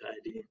pretty tough to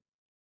ID.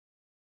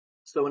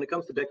 So when it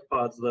comes to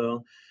decapods,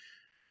 though,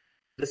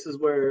 this is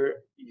where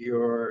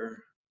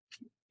your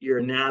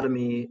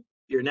anatomy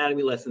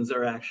lessons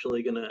are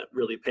actually going to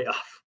really pay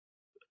off.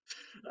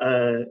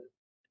 Uh,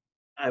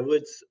 I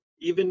would,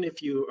 even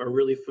if you are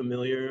really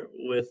familiar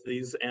with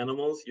these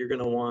animals, you're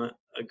going to want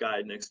a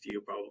guide next to you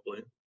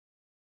probably.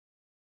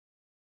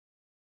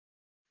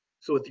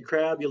 So with your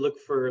crab, you look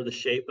for the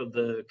shape of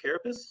the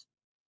carapace.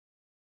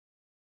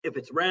 If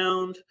it's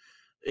round,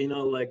 you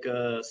know, like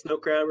a snow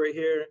crab right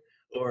here,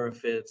 or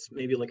if it's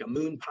maybe like a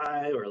moon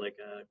pie or like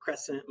a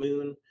crescent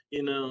moon,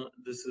 you know,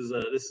 this is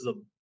a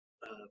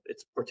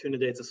it's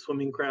Portunidae, it's a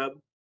swimming crab,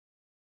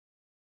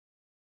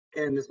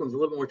 and this one's a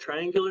little more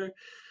triangular.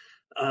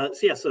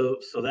 So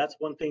that's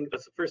one thing.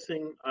 That's the first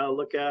thing I'll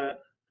look at,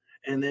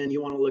 and then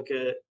you want to look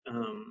at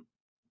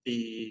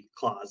the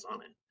claws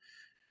on it.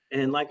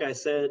 And like I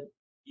said,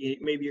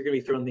 maybe you're going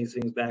to be throwing these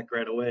things back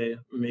right away.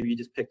 Maybe you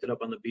just picked it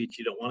up on the beach.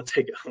 You don't want to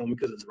take it home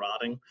because it's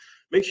rotting.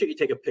 Make sure you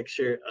take a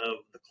picture of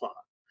the claw.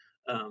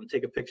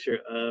 Take a picture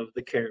of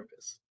the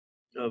carapace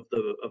of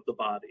the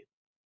body.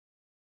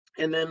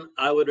 And then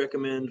I would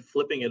recommend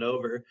flipping it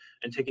over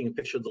and taking a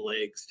picture of the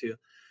legs too,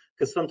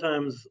 because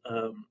sometimes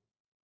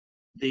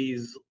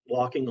these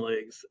walking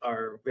legs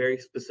are very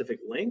specific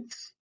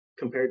lengths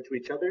compared to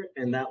each other,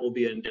 and that will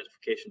be an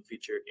identification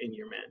feature in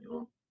your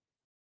manual.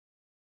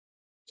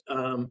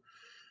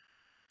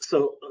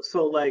 So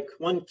like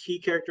one key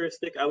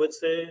characteristic I would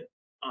say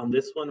on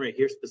this one right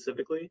here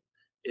specifically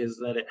is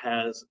that it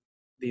has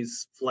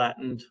these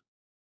flattened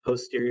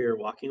posterior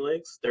walking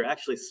legs. They're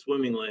actually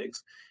swimming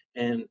legs.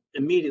 And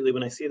immediately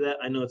when I see that,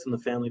 I know it's in the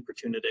family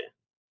Portunidae.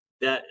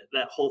 That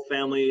whole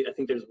family, I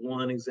think there's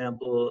one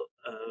example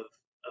of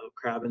a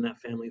crab in that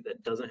family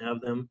that doesn't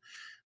have them,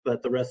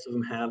 but the rest of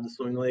them have the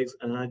swimming legs.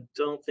 And I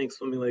don't think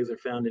swimming legs are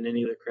found in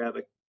any other crab.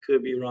 I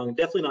could be wrong.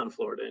 Definitely not in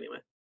Florida anyway.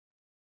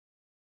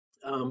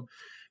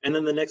 And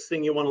then the next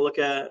thing you want to look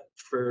at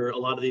for a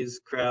lot of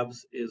these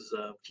crabs is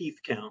teeth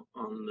count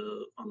on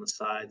the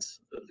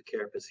sides of the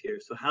carapace here.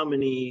 So how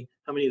many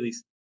of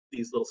these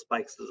little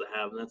spikes does it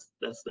have? And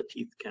that's the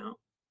teeth count.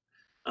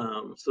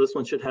 So this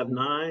one should have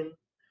 9,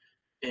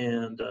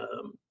 and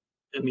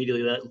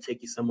immediately that will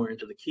take you somewhere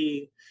into the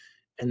key.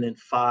 And then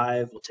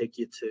 5 will take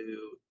you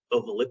to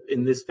ovalip.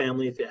 In this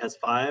family, if it has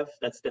 5,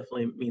 that's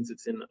definitely means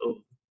it's in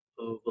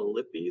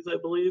ovalipes, I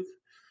believe.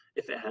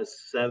 If it has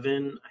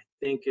 7, I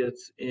think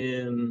it's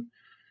in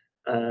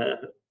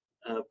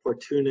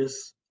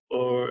Portunus,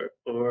 or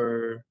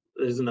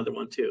there's another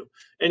one too.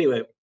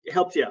 Anyway, it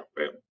helps you out,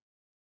 right?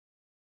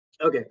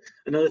 Okay,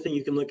 another thing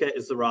you can look at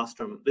is the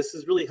rostrum. This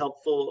is really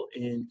helpful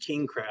in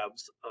king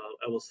crabs,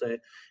 I will say,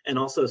 and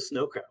also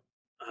snow crab.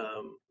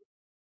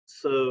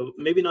 So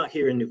maybe not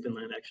here in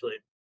Newfoundland, actually.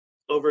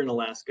 Over in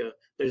Alaska,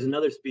 there's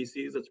another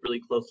species that's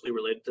really closely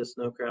related to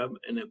snow crab,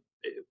 and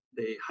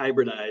they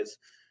hybridize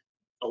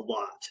a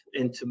lot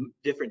and to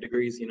different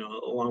degrees, you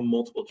know, along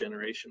multiple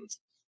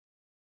generations.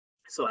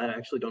 So I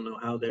actually don't know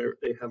how they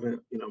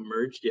haven't, you know,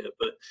 merged yet,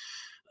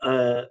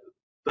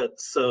 but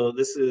so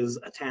this is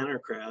a tanner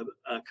crab,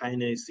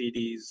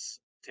 Caenacetes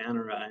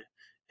tanneri,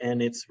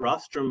 and its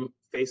rostrum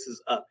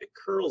faces up, it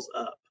curls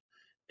up.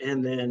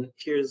 And then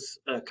here's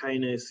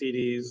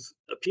Caenacetes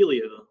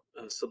apelio,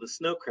 so the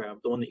snow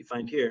crab, the one that you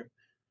find here,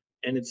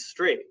 and it's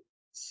straight.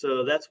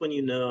 So that's when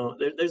you know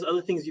there's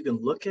other things you can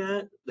look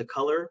at, the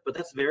color, but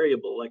that's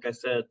variable. Like I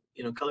said,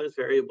 you know, color is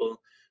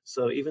variable.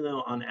 So even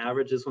though on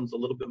average this one's a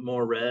little bit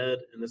more red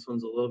and this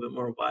one's a little bit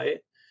more white,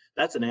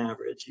 that's an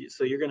average.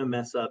 So you're going to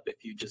mess up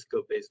if you just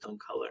go based on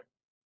color.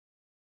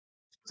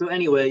 So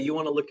anyway, you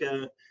want to look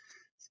at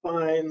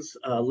spines,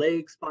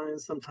 leg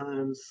spines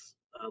sometimes,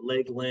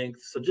 leg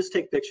length. So just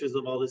take pictures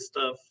of all this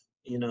stuff.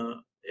 You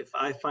know, if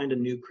I find a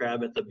new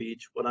crab at the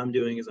beach, what I'm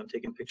doing is I'm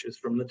taking pictures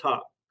from the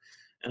top,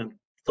 and I'm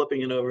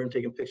flipping it over and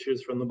taking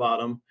pictures from the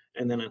bottom,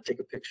 and then I take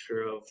a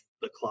picture of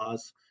the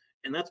claws,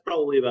 and that's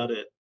probably about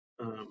it.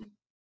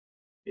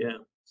 Yeah,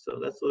 so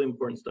that's the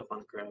important stuff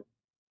on crab.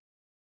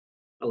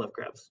 I love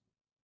crabs.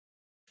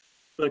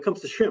 When it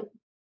comes to shrimp,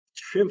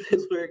 shrimp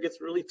is where it gets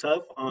really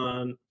tough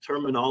on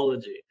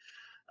terminology.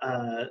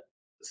 Uh,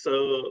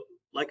 so,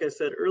 like I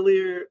said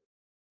earlier,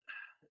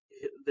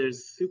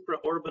 there's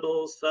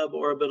supraorbital,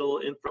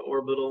 suborbital,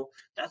 infraorbital.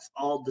 That's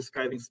all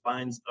describing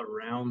spines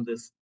around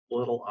this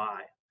little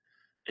eye.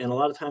 And a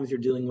lot of times you're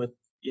dealing with,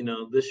 you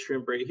know, this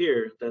shrimp right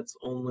here that's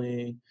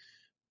only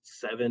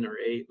 7 or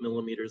 8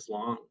 millimeters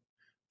long.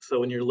 So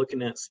when you're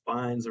looking at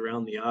spines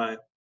around the eye,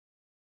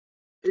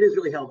 it is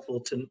really helpful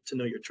to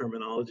know your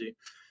terminology.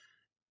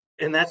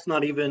 And that's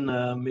not even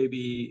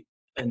maybe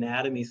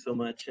anatomy so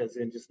much as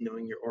in just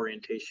knowing your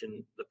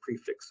orientation, the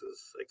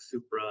prefixes like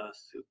supra,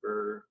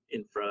 super,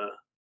 infra,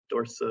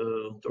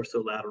 dorso,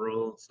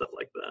 dorsolateral, stuff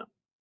like that.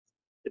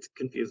 It's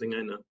confusing,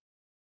 I know.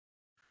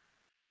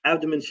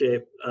 Abdomen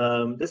shape.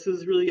 This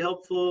is really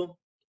helpful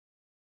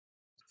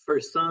for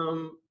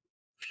some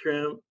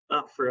shrimp,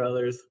 not for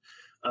others.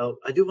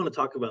 I do want to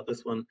talk about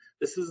this one.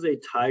 This is a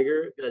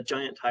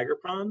giant tiger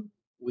prawn.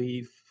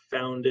 We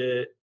found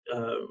it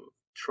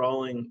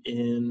trawling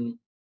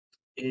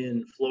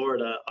in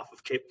Florida off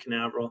of Cape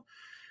Canaveral.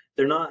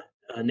 They're not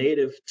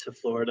native to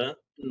Florida.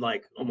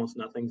 Like almost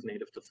nothing's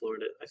native to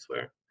Florida, I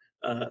swear.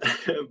 Uh,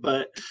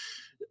 but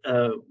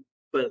uh,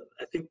 but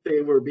I think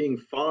they were being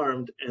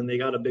farmed, and they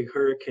got a big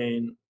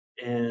hurricane,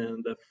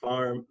 and the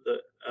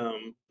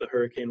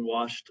hurricane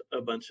washed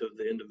a bunch of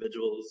the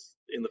individuals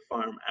in the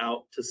farm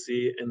out to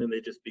sea, and then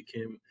they just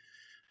became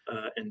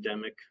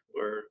endemic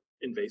or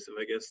invasive,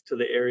 I guess, to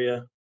the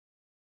area.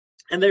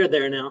 And they're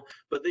there now.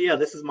 But yeah,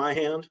 this is my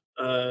hand.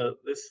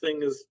 This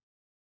thing is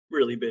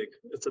really big.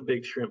 It's a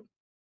big shrimp.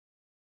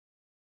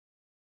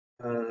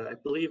 I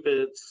believe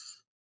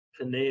it's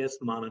Penaeus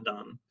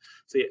monodon.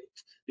 So yeah,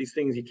 these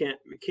things you can't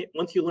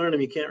once you learn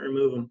them, you can't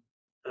remove them.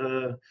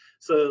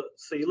 So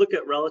you look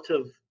at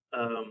relative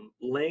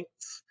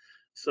lengths.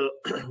 So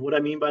what I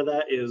mean by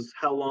that is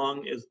how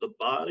long is the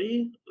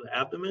body, the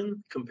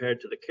abdomen, compared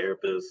to the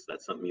carapace.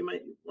 That's something you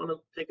might want to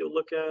take a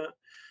look at.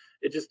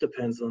 It just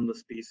depends on the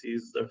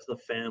species, or the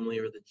family,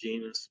 or the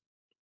genus.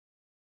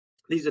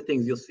 These are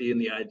things you'll see in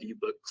the ID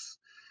books.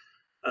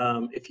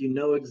 If you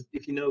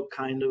know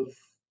kind of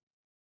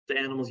the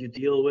animals you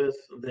deal with,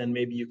 then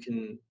maybe you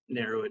can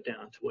narrow it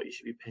down to what you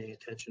should be paying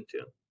attention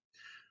to.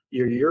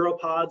 Your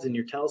uropods and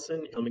your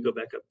telson, let me go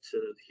back up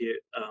to here.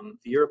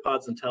 The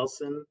uropods and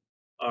telson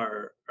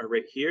are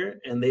right here,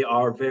 and they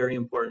are very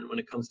important when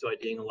it comes to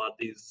IDing a lot of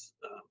these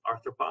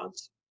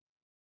arthropods.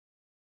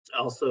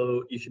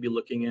 Also, you should be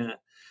looking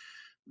at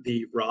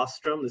the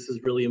rostrum. This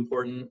is really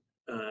important.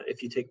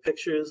 If you take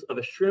pictures of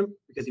a shrimp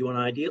because you want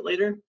to ID it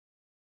later,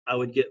 I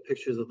would get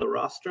pictures of the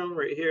rostrum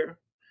right here,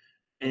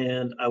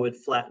 and I would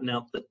flatten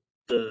out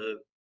the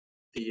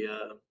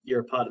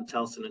uropod and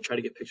telson and try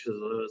to get pictures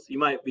of those. You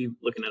might be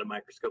looking at a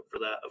microscope for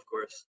that, of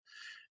course.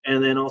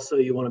 And then also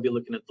you want to be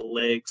looking at the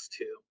legs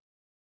too.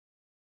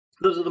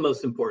 Those are the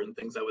most important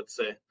things, I would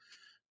say.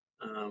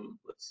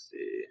 Let's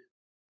see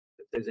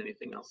if there's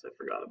anything else I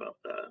forgot about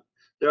that.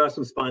 There are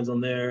some spines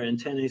on there.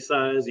 Antennae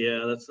size,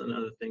 yeah, that's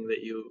another thing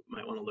that you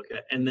might want to look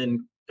at. And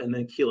then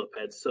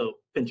chelipeds, so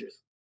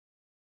pinchers.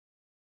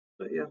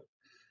 But yeah,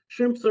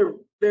 shrimps are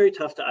very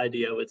tough to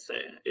ID, I would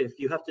say. If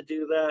you have to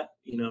do that,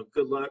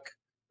 good luck.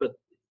 But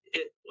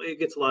it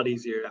gets a lot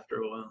easier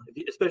after a while,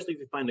 especially if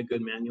you find a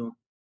good manual.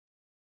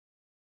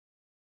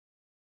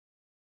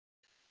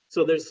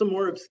 So there's some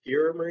more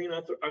obscure marine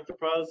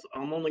arthropods.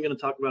 I'm only going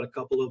to talk about a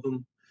couple of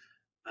them.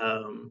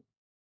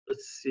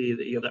 Let's see,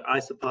 that you have the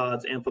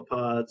isopods,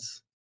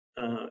 amphipods.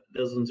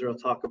 Those ones I'll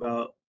talk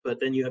about. But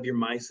then you have your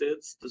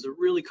mysids. Those are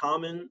really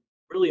common,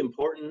 really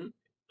important,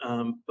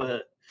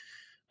 but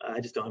I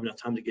just don't have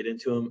enough time to get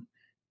into them.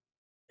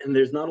 And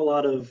there's not a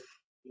lot of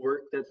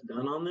work that's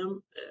done on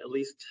them, at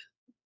least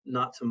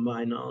not to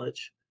my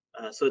knowledge.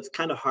 So it's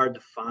kind of hard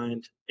to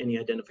find any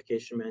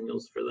identification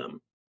manuals for them.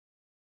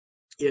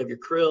 You have your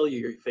krill,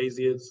 your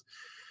euphasiids,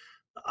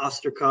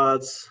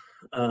 ostracods,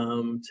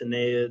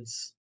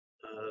 tanaids.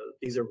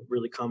 These are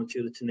really common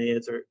too. The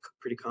tanaids are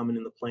pretty common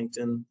in the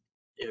plankton.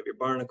 You have your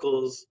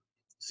barnacles,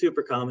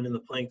 super common in the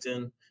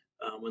plankton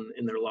when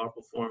in their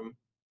larval form.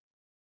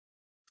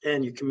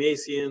 And your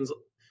chamaecians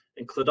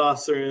and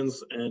cladocerans.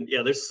 And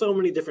yeah, there's so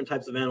many different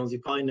types of animals you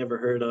probably never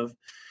heard of.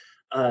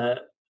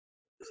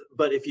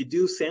 But if you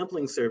do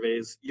sampling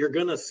surveys, you're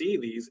going to see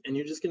these and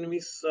you're just going to be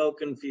so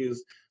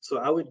confused. So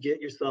I would get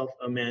yourself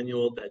a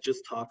manual that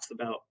just talks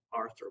about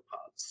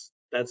arthropods.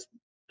 That's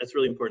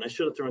really important. I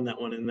should have thrown that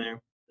one in there.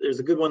 There's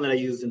a good one that I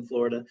used in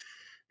Florida,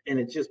 and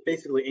it's just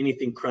basically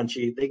anything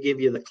crunchy. They give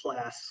you the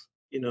class,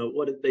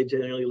 what did they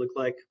generally look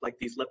like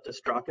these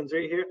leptostracans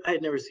right here. I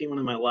had never seen one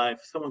in my life.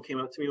 Someone came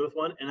up to me with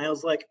one, and I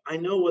was like, I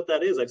know what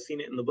that is. I've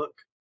seen it in the book,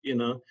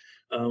 and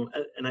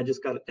I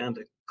just got it down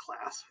to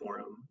class for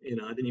them.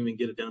 I didn't even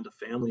get it down to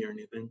family or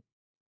anything,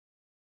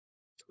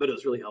 but it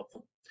was really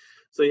helpful.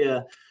 So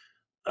yeah,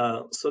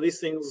 so these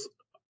things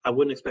I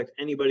wouldn't expect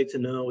anybody to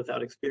know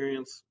without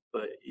experience,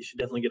 but you should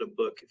definitely get a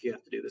book if you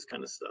have to do this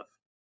kind of stuff.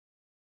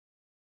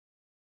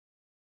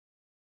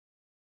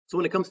 So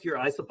when it comes to your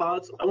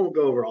isopods, I won't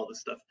go over all this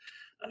stuff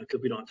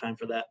because we don't have time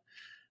for that.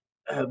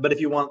 But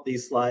if you want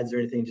these slides or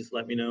anything, just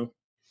let me know.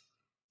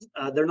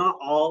 They're not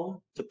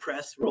all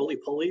depressed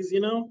roly-polies,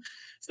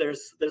 So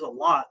there's a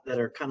lot that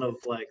are kind of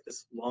like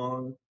this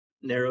long,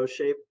 narrow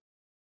shape.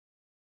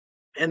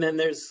 And then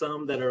there's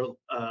some that are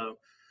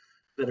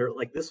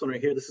like this one right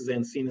here. This is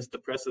Ancinus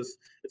depressus.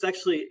 It's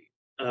actually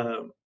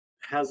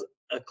has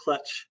a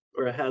clutch,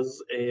 or it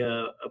has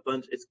a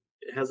bunch. It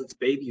has its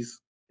babies.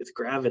 It's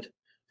gravid.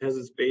 It has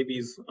its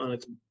babies on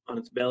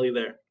its belly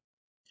there.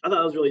 I thought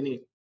that was really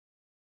neat.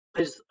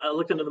 I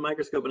looked under the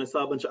microscope and I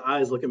saw a bunch of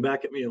eyes looking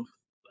back at me.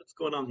 What's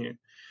going on here?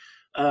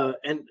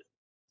 And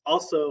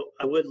also,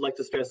 I would like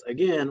to stress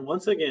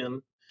once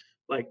again,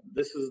 like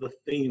this is the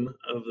theme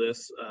of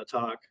this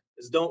talk,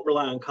 is don't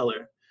rely on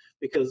color.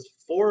 because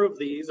 4 of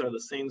these are the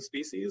same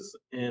species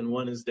and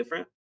 1 is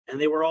different,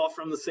 and they were all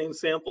from the same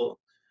sample.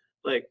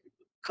 Like,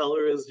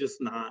 color is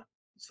just not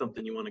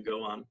something you want to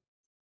go on.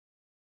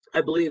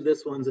 I believe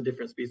this one's a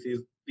different species.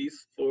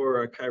 These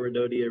 4 are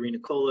Chirododia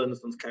renicola, and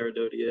this one's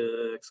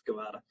Chirododia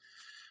excavata.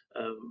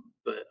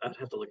 But I'd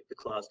have to look at the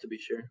claws to be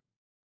sure.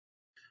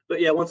 But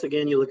yeah, once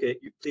again, you look at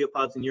your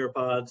pleopods and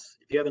uropods.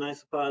 If you have an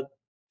isopod,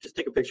 just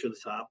take a picture of the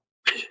top,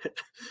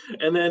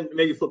 and then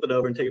maybe flip it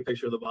over and take a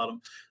picture of the bottom.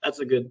 That's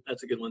a good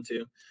one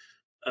too,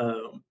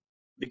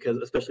 because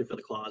especially for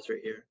the claws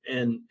right here,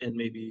 and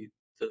maybe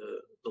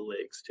the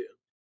legs too.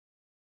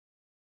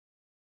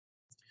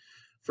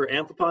 For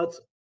amphipods,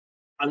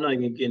 I'm not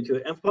even gonna get into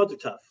it. Amphipods are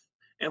tough.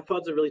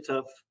 Amphipods are really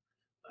tough.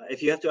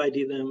 If you have to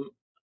ID them,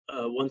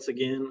 once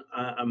again,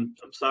 I'm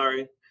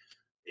sorry.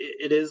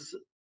 It is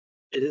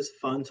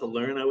fun to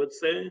learn, I would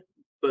say,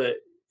 but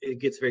it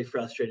gets very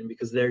frustrating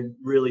because they're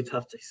really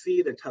tough to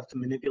see. They're tough to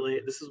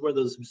manipulate. This is where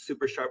those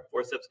super sharp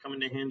forceps come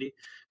into handy,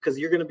 because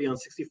you're going to be on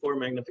 64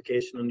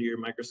 magnification under your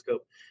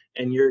microscope,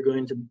 and you're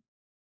going to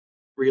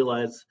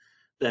realize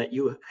that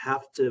you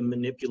have to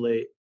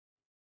manipulate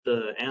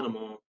the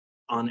animal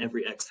on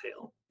every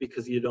exhale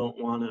because you don't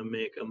want to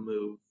make a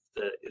move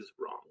that is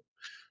wrong.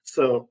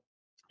 So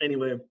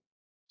anyway,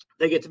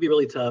 they get to be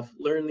really tough.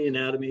 Learn the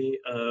anatomy.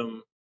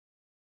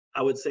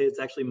 I would say it's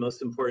actually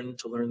most important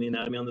to learn the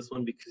anatomy on this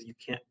one because you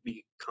can't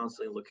be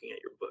constantly looking at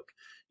your book.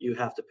 You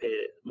have to pay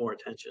more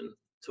attention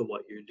to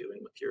what you're doing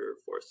with your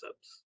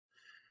forceps.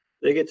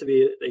 They get to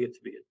be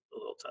a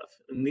little tough.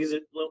 And these are,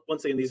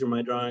 once again, these are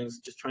my drawings.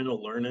 Just trying to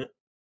learn it.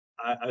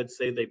 I would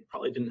say they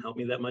probably didn't help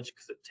me that much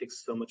because it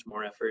takes so much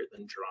more effort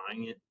than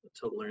drawing it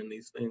to learn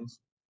these things.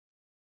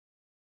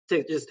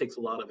 It just takes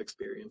a lot of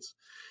experience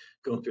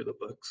going through the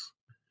books.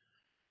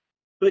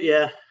 But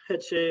yeah,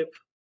 head shape,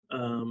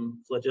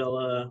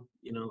 flagella,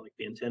 you know, like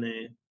the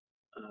antennae,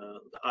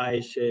 the eye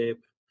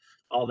shape,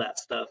 all that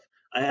stuff.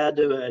 I had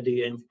to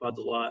ID amphipods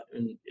a lot,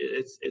 and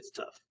it's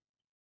tough.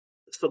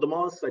 So the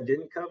mollusks I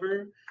didn't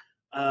cover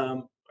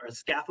are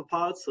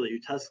scaphopods, so your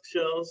tusk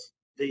shells.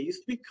 They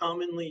used to be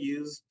commonly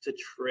used to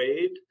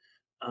trade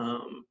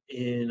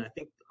in, I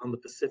think, on the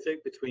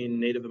Pacific between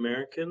Native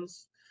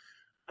Americans,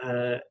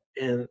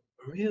 and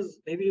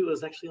maybe it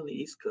was actually on the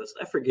East Coast.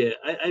 I forget.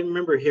 I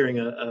remember hearing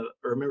or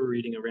remember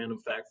reading a random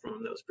fact from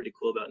them that was pretty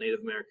cool about Native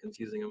Americans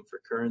using them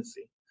for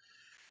currency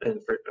and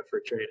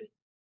for trading.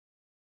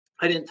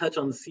 I didn't touch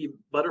on the sea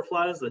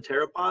butterflies, the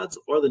pteropods,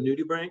 or the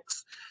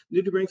nudibranchs.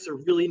 Nudibranchs are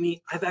really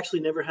neat. I've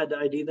actually never had to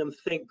ID them,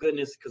 thank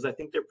goodness, because I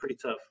think they're pretty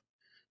tough.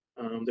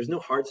 There's no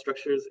hard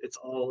structures. It's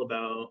all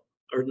about,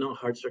 or no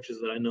hard structures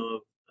that I know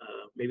of,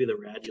 maybe the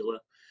radula,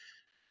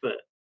 but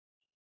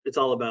it's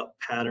all about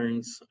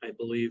patterns, I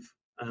believe.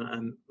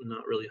 I'm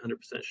not really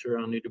 100% sure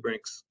on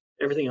nudibranchs.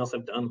 Everything else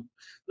I've done.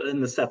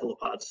 And the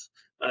cephalopods.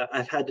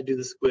 I've had to do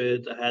the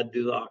squid. I had to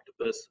do the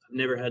octopus. I've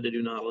never had to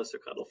do nautilus or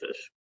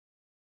cuttlefish.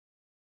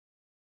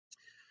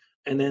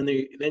 And then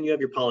you have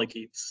your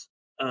polychaetes.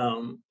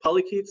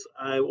 Polychaetes,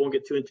 I won't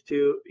get too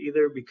into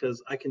either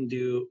because I can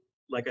do,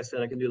 like I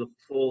said, I can do the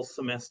full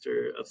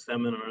semester of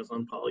seminars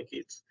on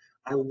polychaetes.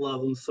 I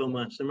love them so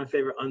much. They're my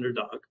favorite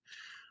underdog.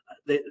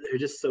 They're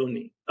just so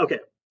neat. Okay,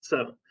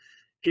 so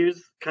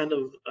here's kind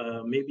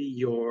of maybe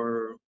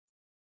your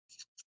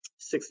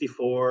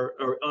 64,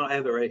 or oh, I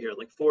have it right here,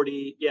 like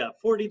 40, yeah,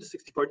 40 to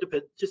 64,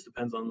 just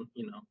depends on,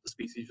 you know, the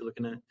species you're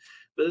looking at.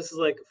 But this is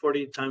like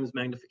 40 times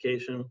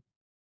magnification.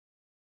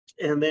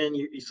 And then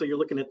so you're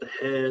looking at the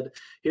head.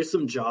 Here's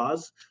some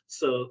jaws.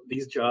 So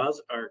these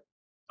jaws are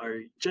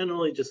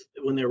generally just,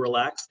 when they're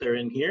relaxed, they're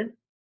in here,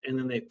 and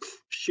then they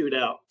shoot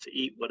out to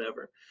eat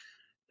whatever.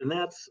 And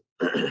that's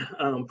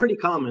pretty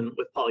common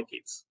with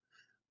polychaetes.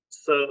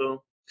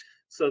 So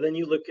then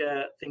you look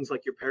at things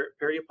like your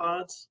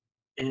periopods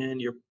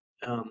and your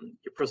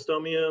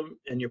prostomium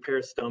and your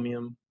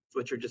peristomium,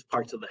 which are just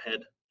parts of the head.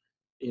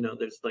 You know,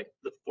 there's like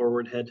the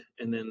forward head,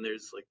 and then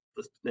there's like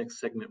the next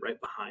segment right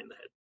behind the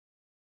head.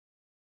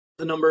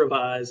 The number of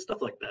eyes,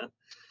 stuff like that.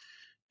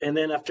 And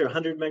then after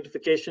 100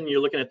 magnification,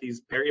 you're looking at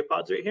these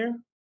periopods right here.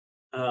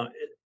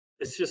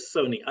 It's just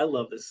so neat. I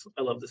love this.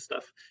 I love this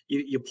stuff.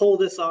 You pull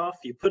this off,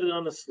 you put it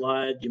on a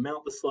slide, you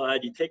mount the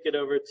slide, you take it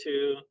over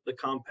to the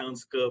compound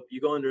scope,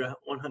 you go under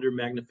 100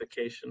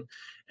 magnification,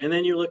 and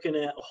then you're looking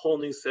at a whole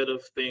new set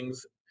of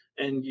things,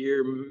 and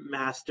you're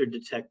master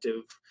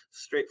detective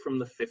straight from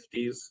the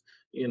 50s,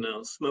 you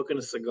know, smoking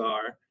a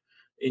cigar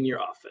in your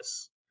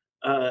office.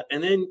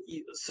 And then,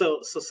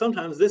 so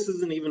sometimes this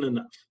isn't even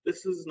enough.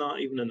 This is not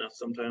even enough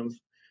sometimes,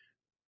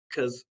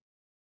 because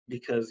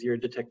you're a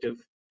detective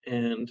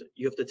and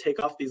you have to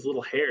take off these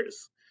little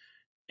hairs,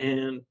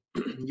 and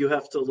you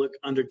have to look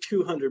under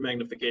 200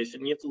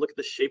 magnification. You have to look at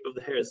the shape of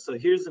the hairs. So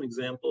here's an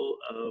example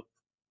of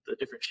the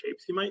different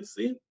shapes you might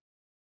see.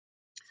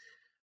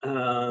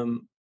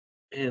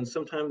 And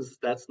sometimes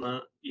that's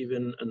not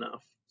even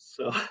enough.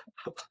 So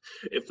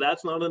if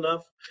that's not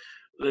enough,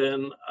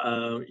 then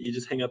you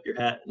just hang up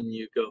your hat and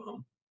you go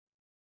home.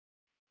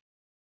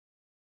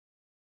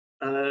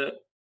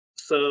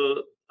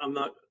 So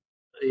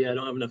I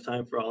don't have enough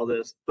time for all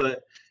this,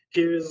 but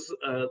Here's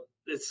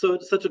it's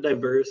such a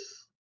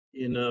diverse,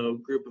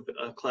 group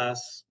of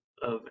class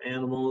of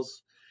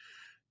animals.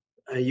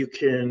 You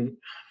can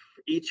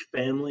each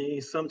family,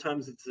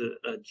 sometimes it's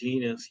a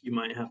genus, you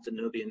might have to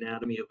know the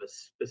anatomy of a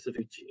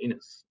specific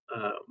genus.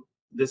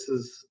 This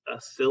is a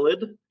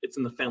psyllid, it's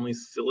in the family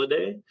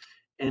Psyllidae,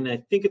 and I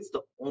think it's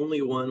the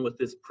only one with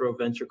this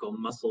proventricle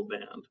muscle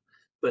band,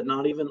 but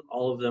not even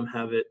all of them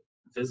have it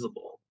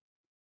visible.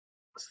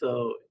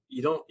 So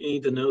you don't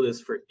need to know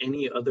this for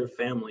any other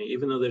family,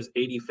 even though there's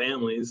 80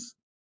 families,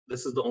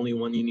 this is the only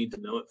one you need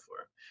to know it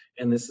for.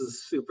 And this is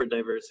a super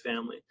diverse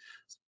family.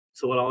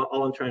 So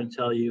all I'm trying to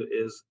tell you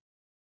is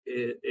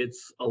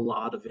it's a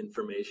lot of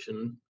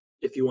information.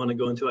 If you want to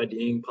go into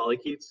IDing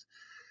polychaetes,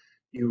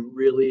 you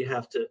really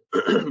have to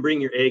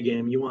bring your A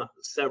game. You want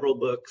several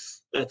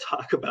books that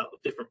talk about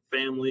different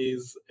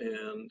families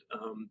and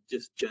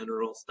just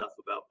general stuff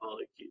about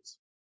polychaetes.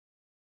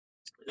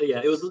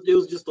 Yeah, it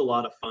was just a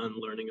lot of fun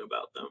learning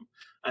about them.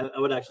 I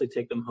would actually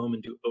take them home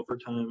and do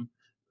overtime.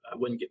 I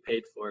wouldn't get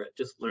paid for it,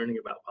 just learning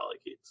about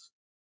polychaetes.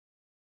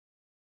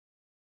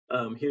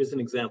 Here's an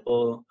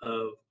example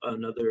of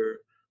another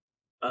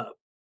uh,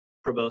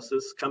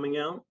 proboscis coming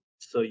out.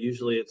 So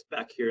usually it's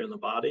back here in the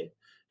body,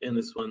 and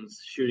this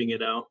one's shooting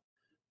it out,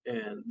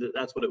 and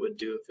that's what it would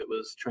do if it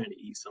was trying to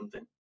eat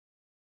something.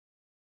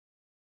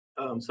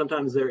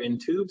 Sometimes they're in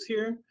tubes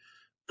here,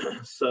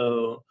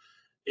 so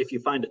if you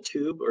find a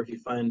tube or if you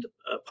find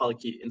a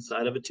polychaete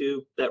inside of a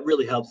tube, that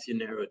really helps you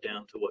narrow it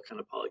down to what kind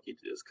of polychaete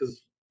it is,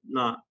 because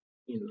not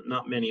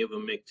many of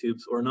them make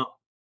tubes, or not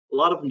a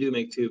lot of them do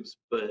make tubes,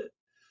 but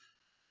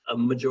a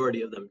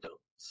majority of them don't.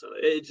 So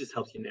it just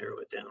helps you narrow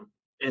it down.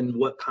 And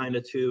what kind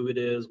of tube it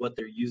is, what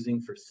they're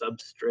using for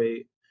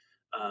substrate,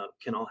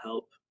 can all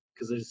help.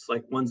 Because there's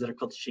like ones that are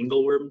called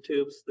shingle worm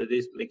tubes that they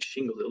just make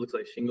shingles. It looks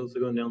like shingles are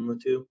going down the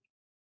tube.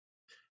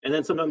 And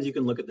then sometimes you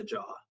can look at the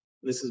jaw.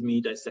 This is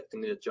me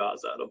dissecting the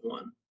jaws out of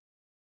one.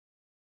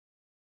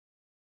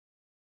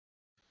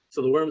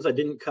 So the worms I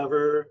didn't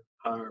cover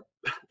are,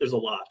 there's a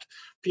lot.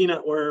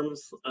 Peanut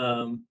worms,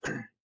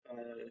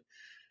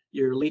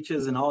 your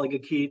leeches and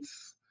oligochaetes.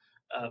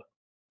 Uh,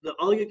 the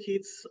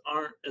oligochaetes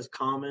aren't as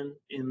common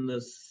in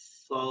the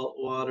salt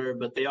water,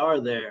 but they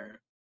are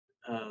there.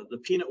 The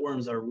peanut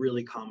worms are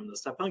really common. The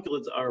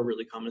staphyloculids are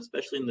really common,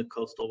 especially in the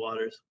coastal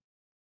waters.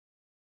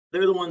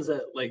 They're the ones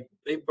that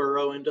they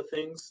burrow into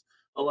things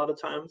a lot of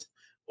times,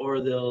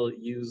 or they'll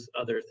use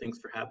other things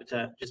for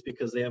habitat just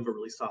because they have a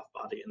really soft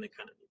body and they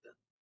kind of need that.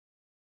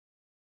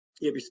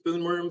 You have your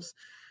spoonworms,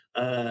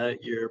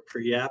 your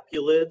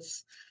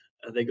priapulids.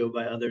 They go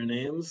by other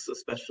names,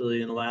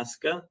 especially in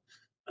Alaska.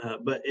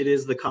 But it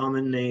is the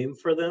common name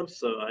for them,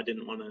 so I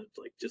didn't want to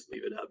just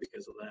leave it out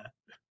because of that.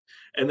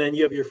 And then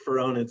you have your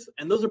phoronids,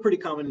 and those are pretty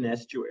common in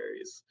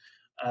estuaries.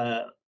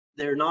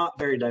 They're not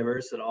very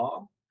diverse at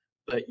all,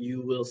 but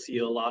you will see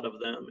a lot of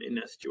them in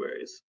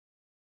estuaries.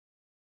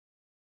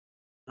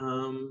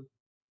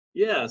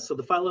 Yeah, so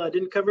the phyla I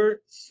didn't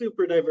cover,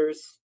 super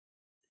diverse,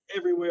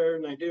 everywhere,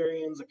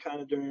 cnidarians,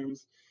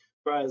 echinoderms,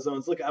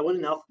 bryozoans. Look, I went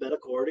in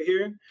alphabetical order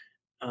here,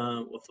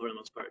 well, for the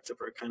most part, except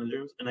for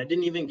echinoderms, and I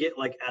didn't even get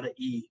out of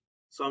E.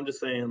 So I'm just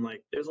saying,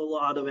 there's a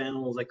lot of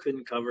animals I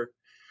couldn't cover.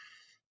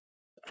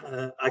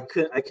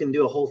 I can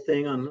do a whole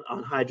thing on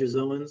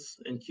hydrozoans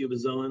and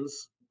cubozoans,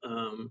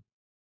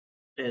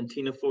 and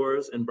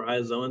ctenophores and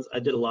bryozoans. I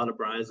did a lot of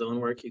bryozoan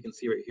work. You can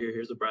see right here.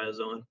 Here's a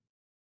bryozoan.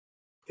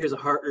 Here's a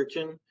heart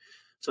urchin.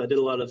 So I did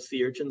a lot of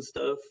sea urchin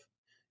stuff.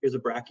 Here's a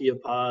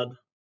brachiopod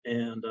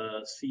and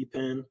sea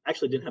pen.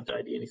 Actually, didn't have to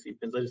ID any sea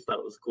pens. I just thought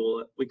it was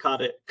cool. We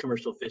caught it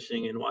commercial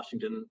fishing in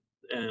Washington,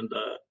 and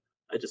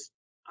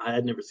I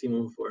had never seen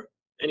one before.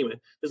 Anyway,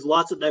 there's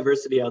lots of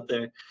diversity out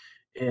there,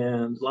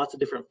 and lots of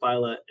different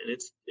phyla, and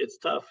it's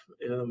tough.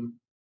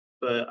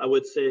 But I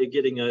would say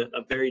getting a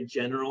very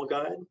general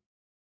guide,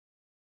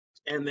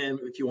 and then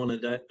if you want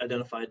to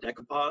identify a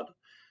decapod,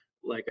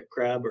 like a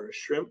crab or a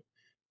shrimp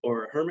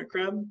or a hermit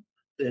crab,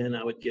 then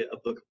I would get a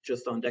book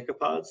just on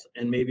decapods.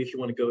 And maybe if you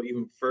want to go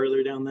even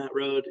further down that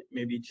road,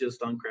 maybe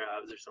just on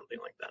crabs or something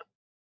like that.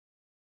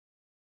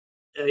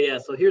 Yeah,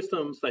 so here's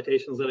some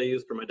citations that I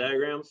use for my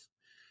diagrams.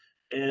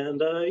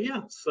 And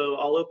yeah, so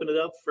I'll open it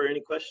up for any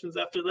questions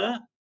after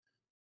that.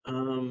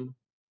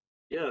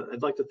 Yeah,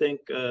 I'd like to thank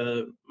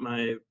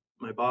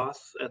my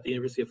boss at the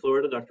University of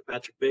Florida, Dr.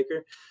 Patrick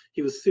Baker.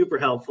 He was super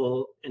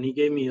helpful, and he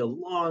gave me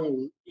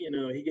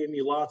he gave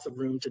me lots of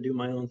room to do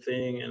my own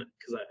thing, and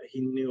because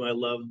he knew I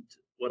loved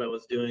what I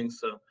was doing.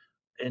 So,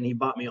 and he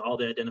bought me all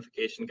the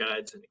identification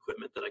guides and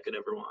equipment that I could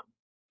ever want.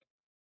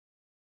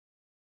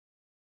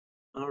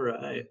 All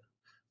right.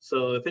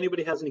 So if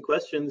anybody has any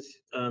questions,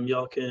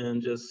 y'all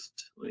can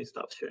just, let me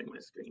stop sharing my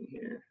screen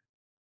here.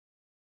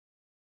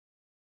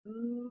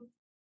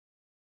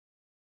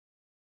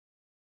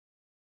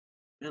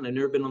 Man, I've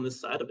never been on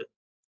this side of it.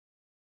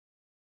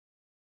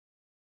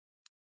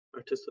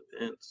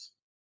 Participants.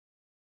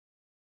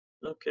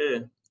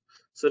 Okay.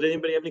 So did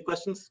anybody have any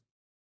questions?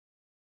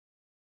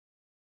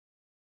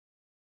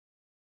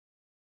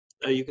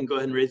 You can go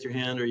ahead and raise your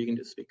hand, or you can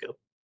just speak up.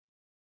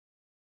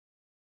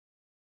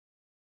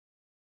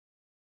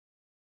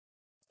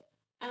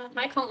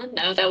 Hi, Colin.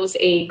 No, that was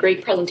a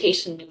great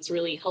presentation. It was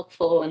really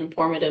helpful and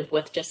informative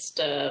with just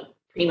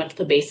pretty much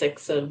the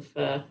basics of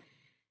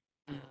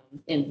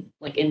in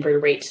like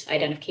invertebrate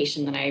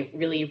identification. And I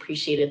really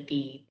appreciated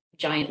the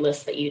giant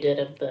list that you did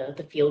of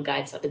the field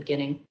guides at the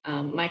beginning.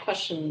 My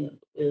question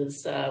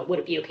is, would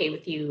it be okay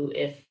with you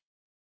if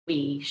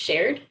we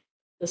shared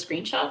the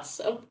screenshots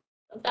of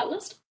that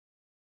list?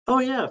 Oh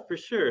yeah, for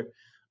sure.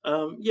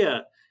 Yeah,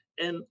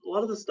 and a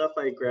lot of the stuff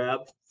I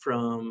grabbed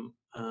from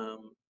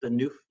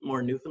the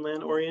more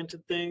Newfoundland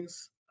oriented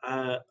things,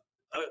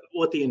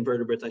 what the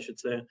invertebrates I should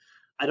say.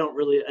 I didn't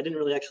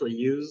really actually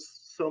use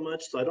so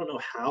much, so I don't know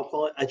how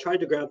quality. I tried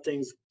to grab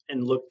things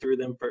and look through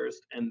them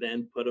first, and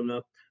then put them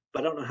up,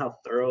 but I don't know how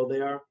thorough they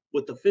are.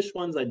 With the fish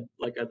ones, that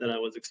I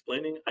was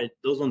explaining,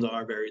 those ones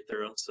are very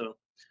thorough, so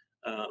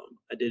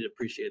I did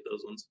appreciate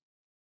those ones.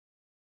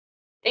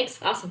 Thanks.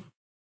 Awesome.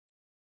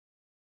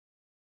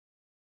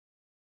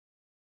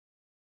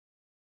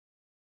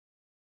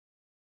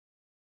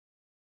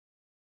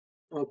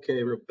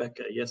 Okay,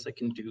 Rebecca, yes, I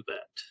can do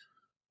that.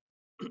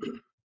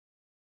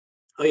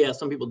 Oh yeah,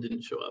 some people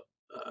didn't show up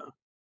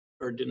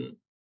or didn't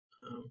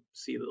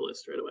see the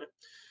list right away.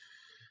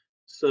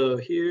 So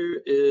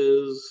here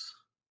is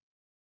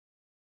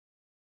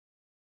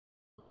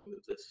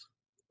move this.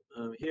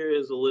 Here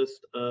is a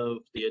list of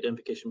the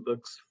identification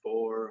books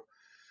for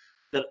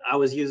that I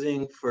was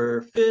using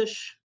for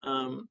fish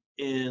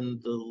in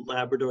the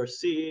Labrador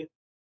Sea.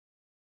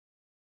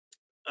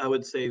 I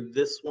would say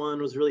this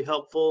one was really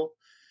helpful.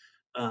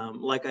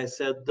 Like I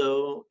said,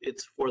 though,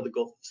 it's for the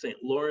Gulf of St.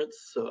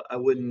 Lawrence, so I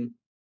wouldn't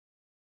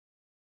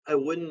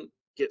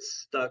get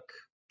stuck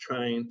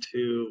trying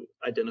to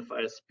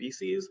identify a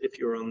species if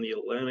you're on the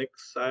Atlantic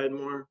side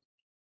more,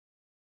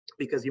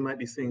 because you might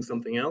be seeing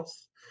something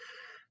else,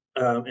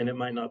 and it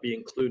might not be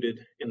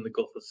included in the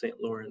Gulf of St.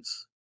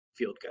 Lawrence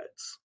field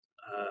guides.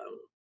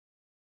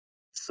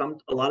 Um,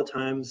 a lot of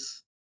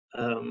times,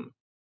 um,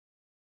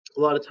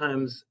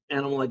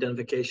 animal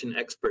identification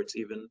experts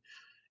even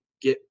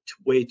get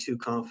way too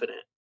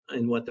confident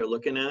in what they're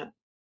looking at,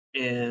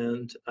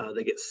 and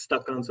they get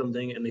stuck on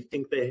something, and they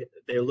think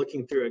they're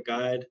looking through a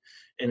guide,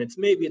 and it's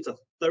a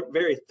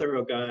very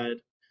thorough guide,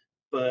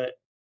 but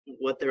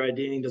what they're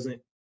IDing doesn't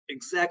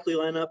exactly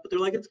line up. But they're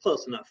like, it's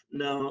close enough.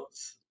 No,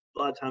 a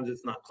lot of times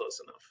it's not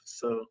close enough.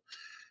 So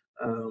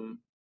um,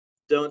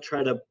 don't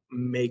try to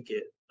make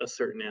it a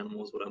certain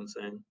animal is what I'm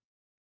saying.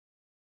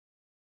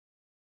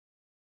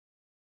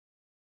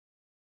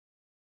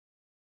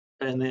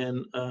 And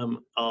then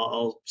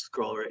I'll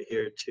scroll right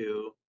here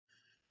to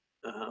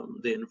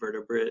the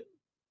invertebrate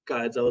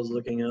guides I was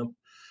looking up.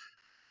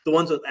 The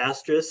ones with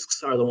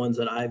asterisks are the ones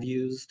that I've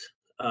used.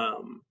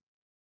 Um,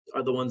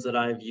 are the ones that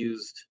I've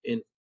used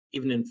in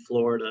even in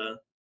Florida,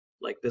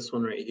 like this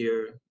one right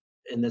here,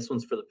 and this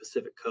one's for the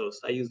Pacific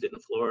Coast. I used it in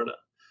Florida,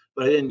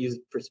 but I didn't use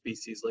it for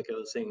species like I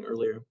was saying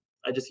earlier.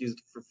 I just used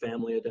it for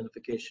family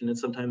identification and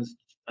sometimes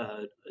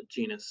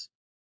genus.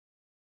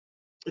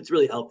 It's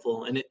really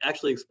helpful, and it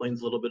actually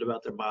explains a little bit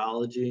about their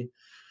biology,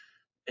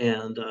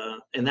 and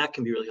that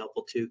can be really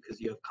helpful too because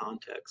you have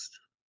context.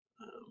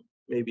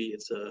 Maybe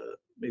it's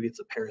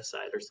a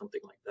parasite or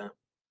something like that.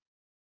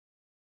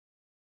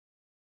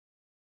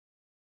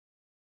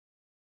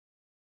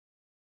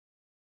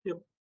 Yep.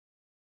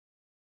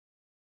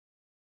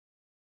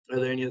 Are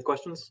there any other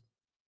questions?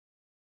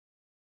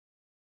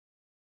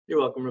 You're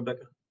welcome,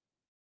 Rebecca.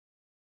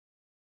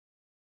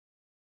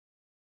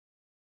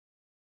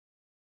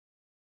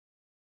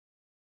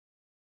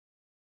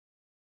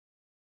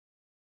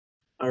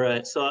 All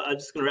right, so I'm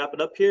just gonna wrap it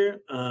up here.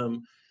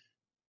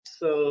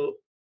 So,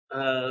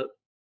 uh,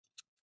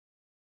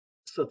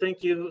 so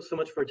thank you so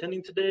much for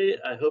attending today.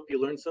 I hope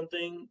you learned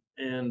something,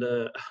 and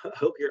I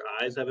hope your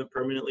eyes haven't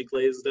permanently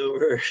glazed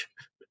over.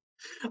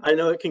 I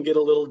know it can get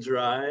a little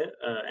dry,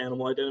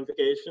 animal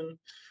identification,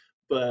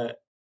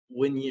 but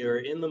when you're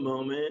in the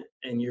moment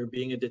and you're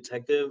being a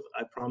detective,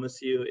 I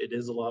promise you, it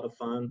is a lot of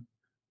fun.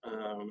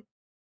 Um,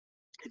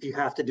 if you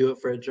have to do it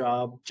for a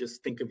job,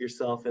 just think of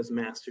yourself as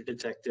master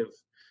detective,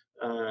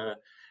 uh,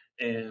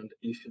 and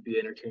you should be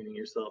entertaining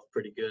yourself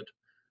pretty good.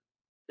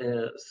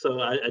 So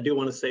I do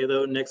want to say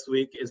though, next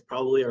week is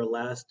probably our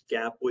last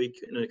gap week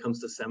when it comes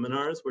to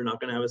seminars. We're not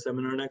going to have a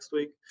seminar next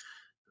week,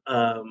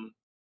 um,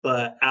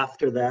 but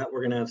after that, we're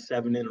going to have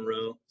 7 in a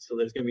row. So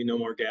there's going to be no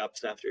more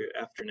gaps after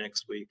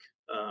next week,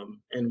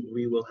 and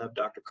we will have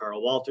Dr.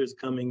 Carl Walters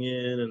coming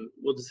in, and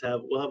we'll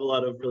have a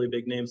lot of really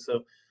big names.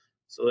 So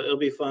it'll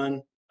be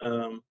fun.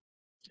 Um,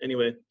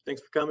 anyway,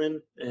 thanks for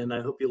coming, and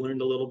I hope you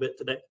learned a little bit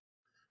today.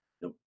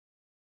 Yep.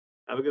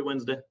 Have a good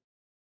Wednesday.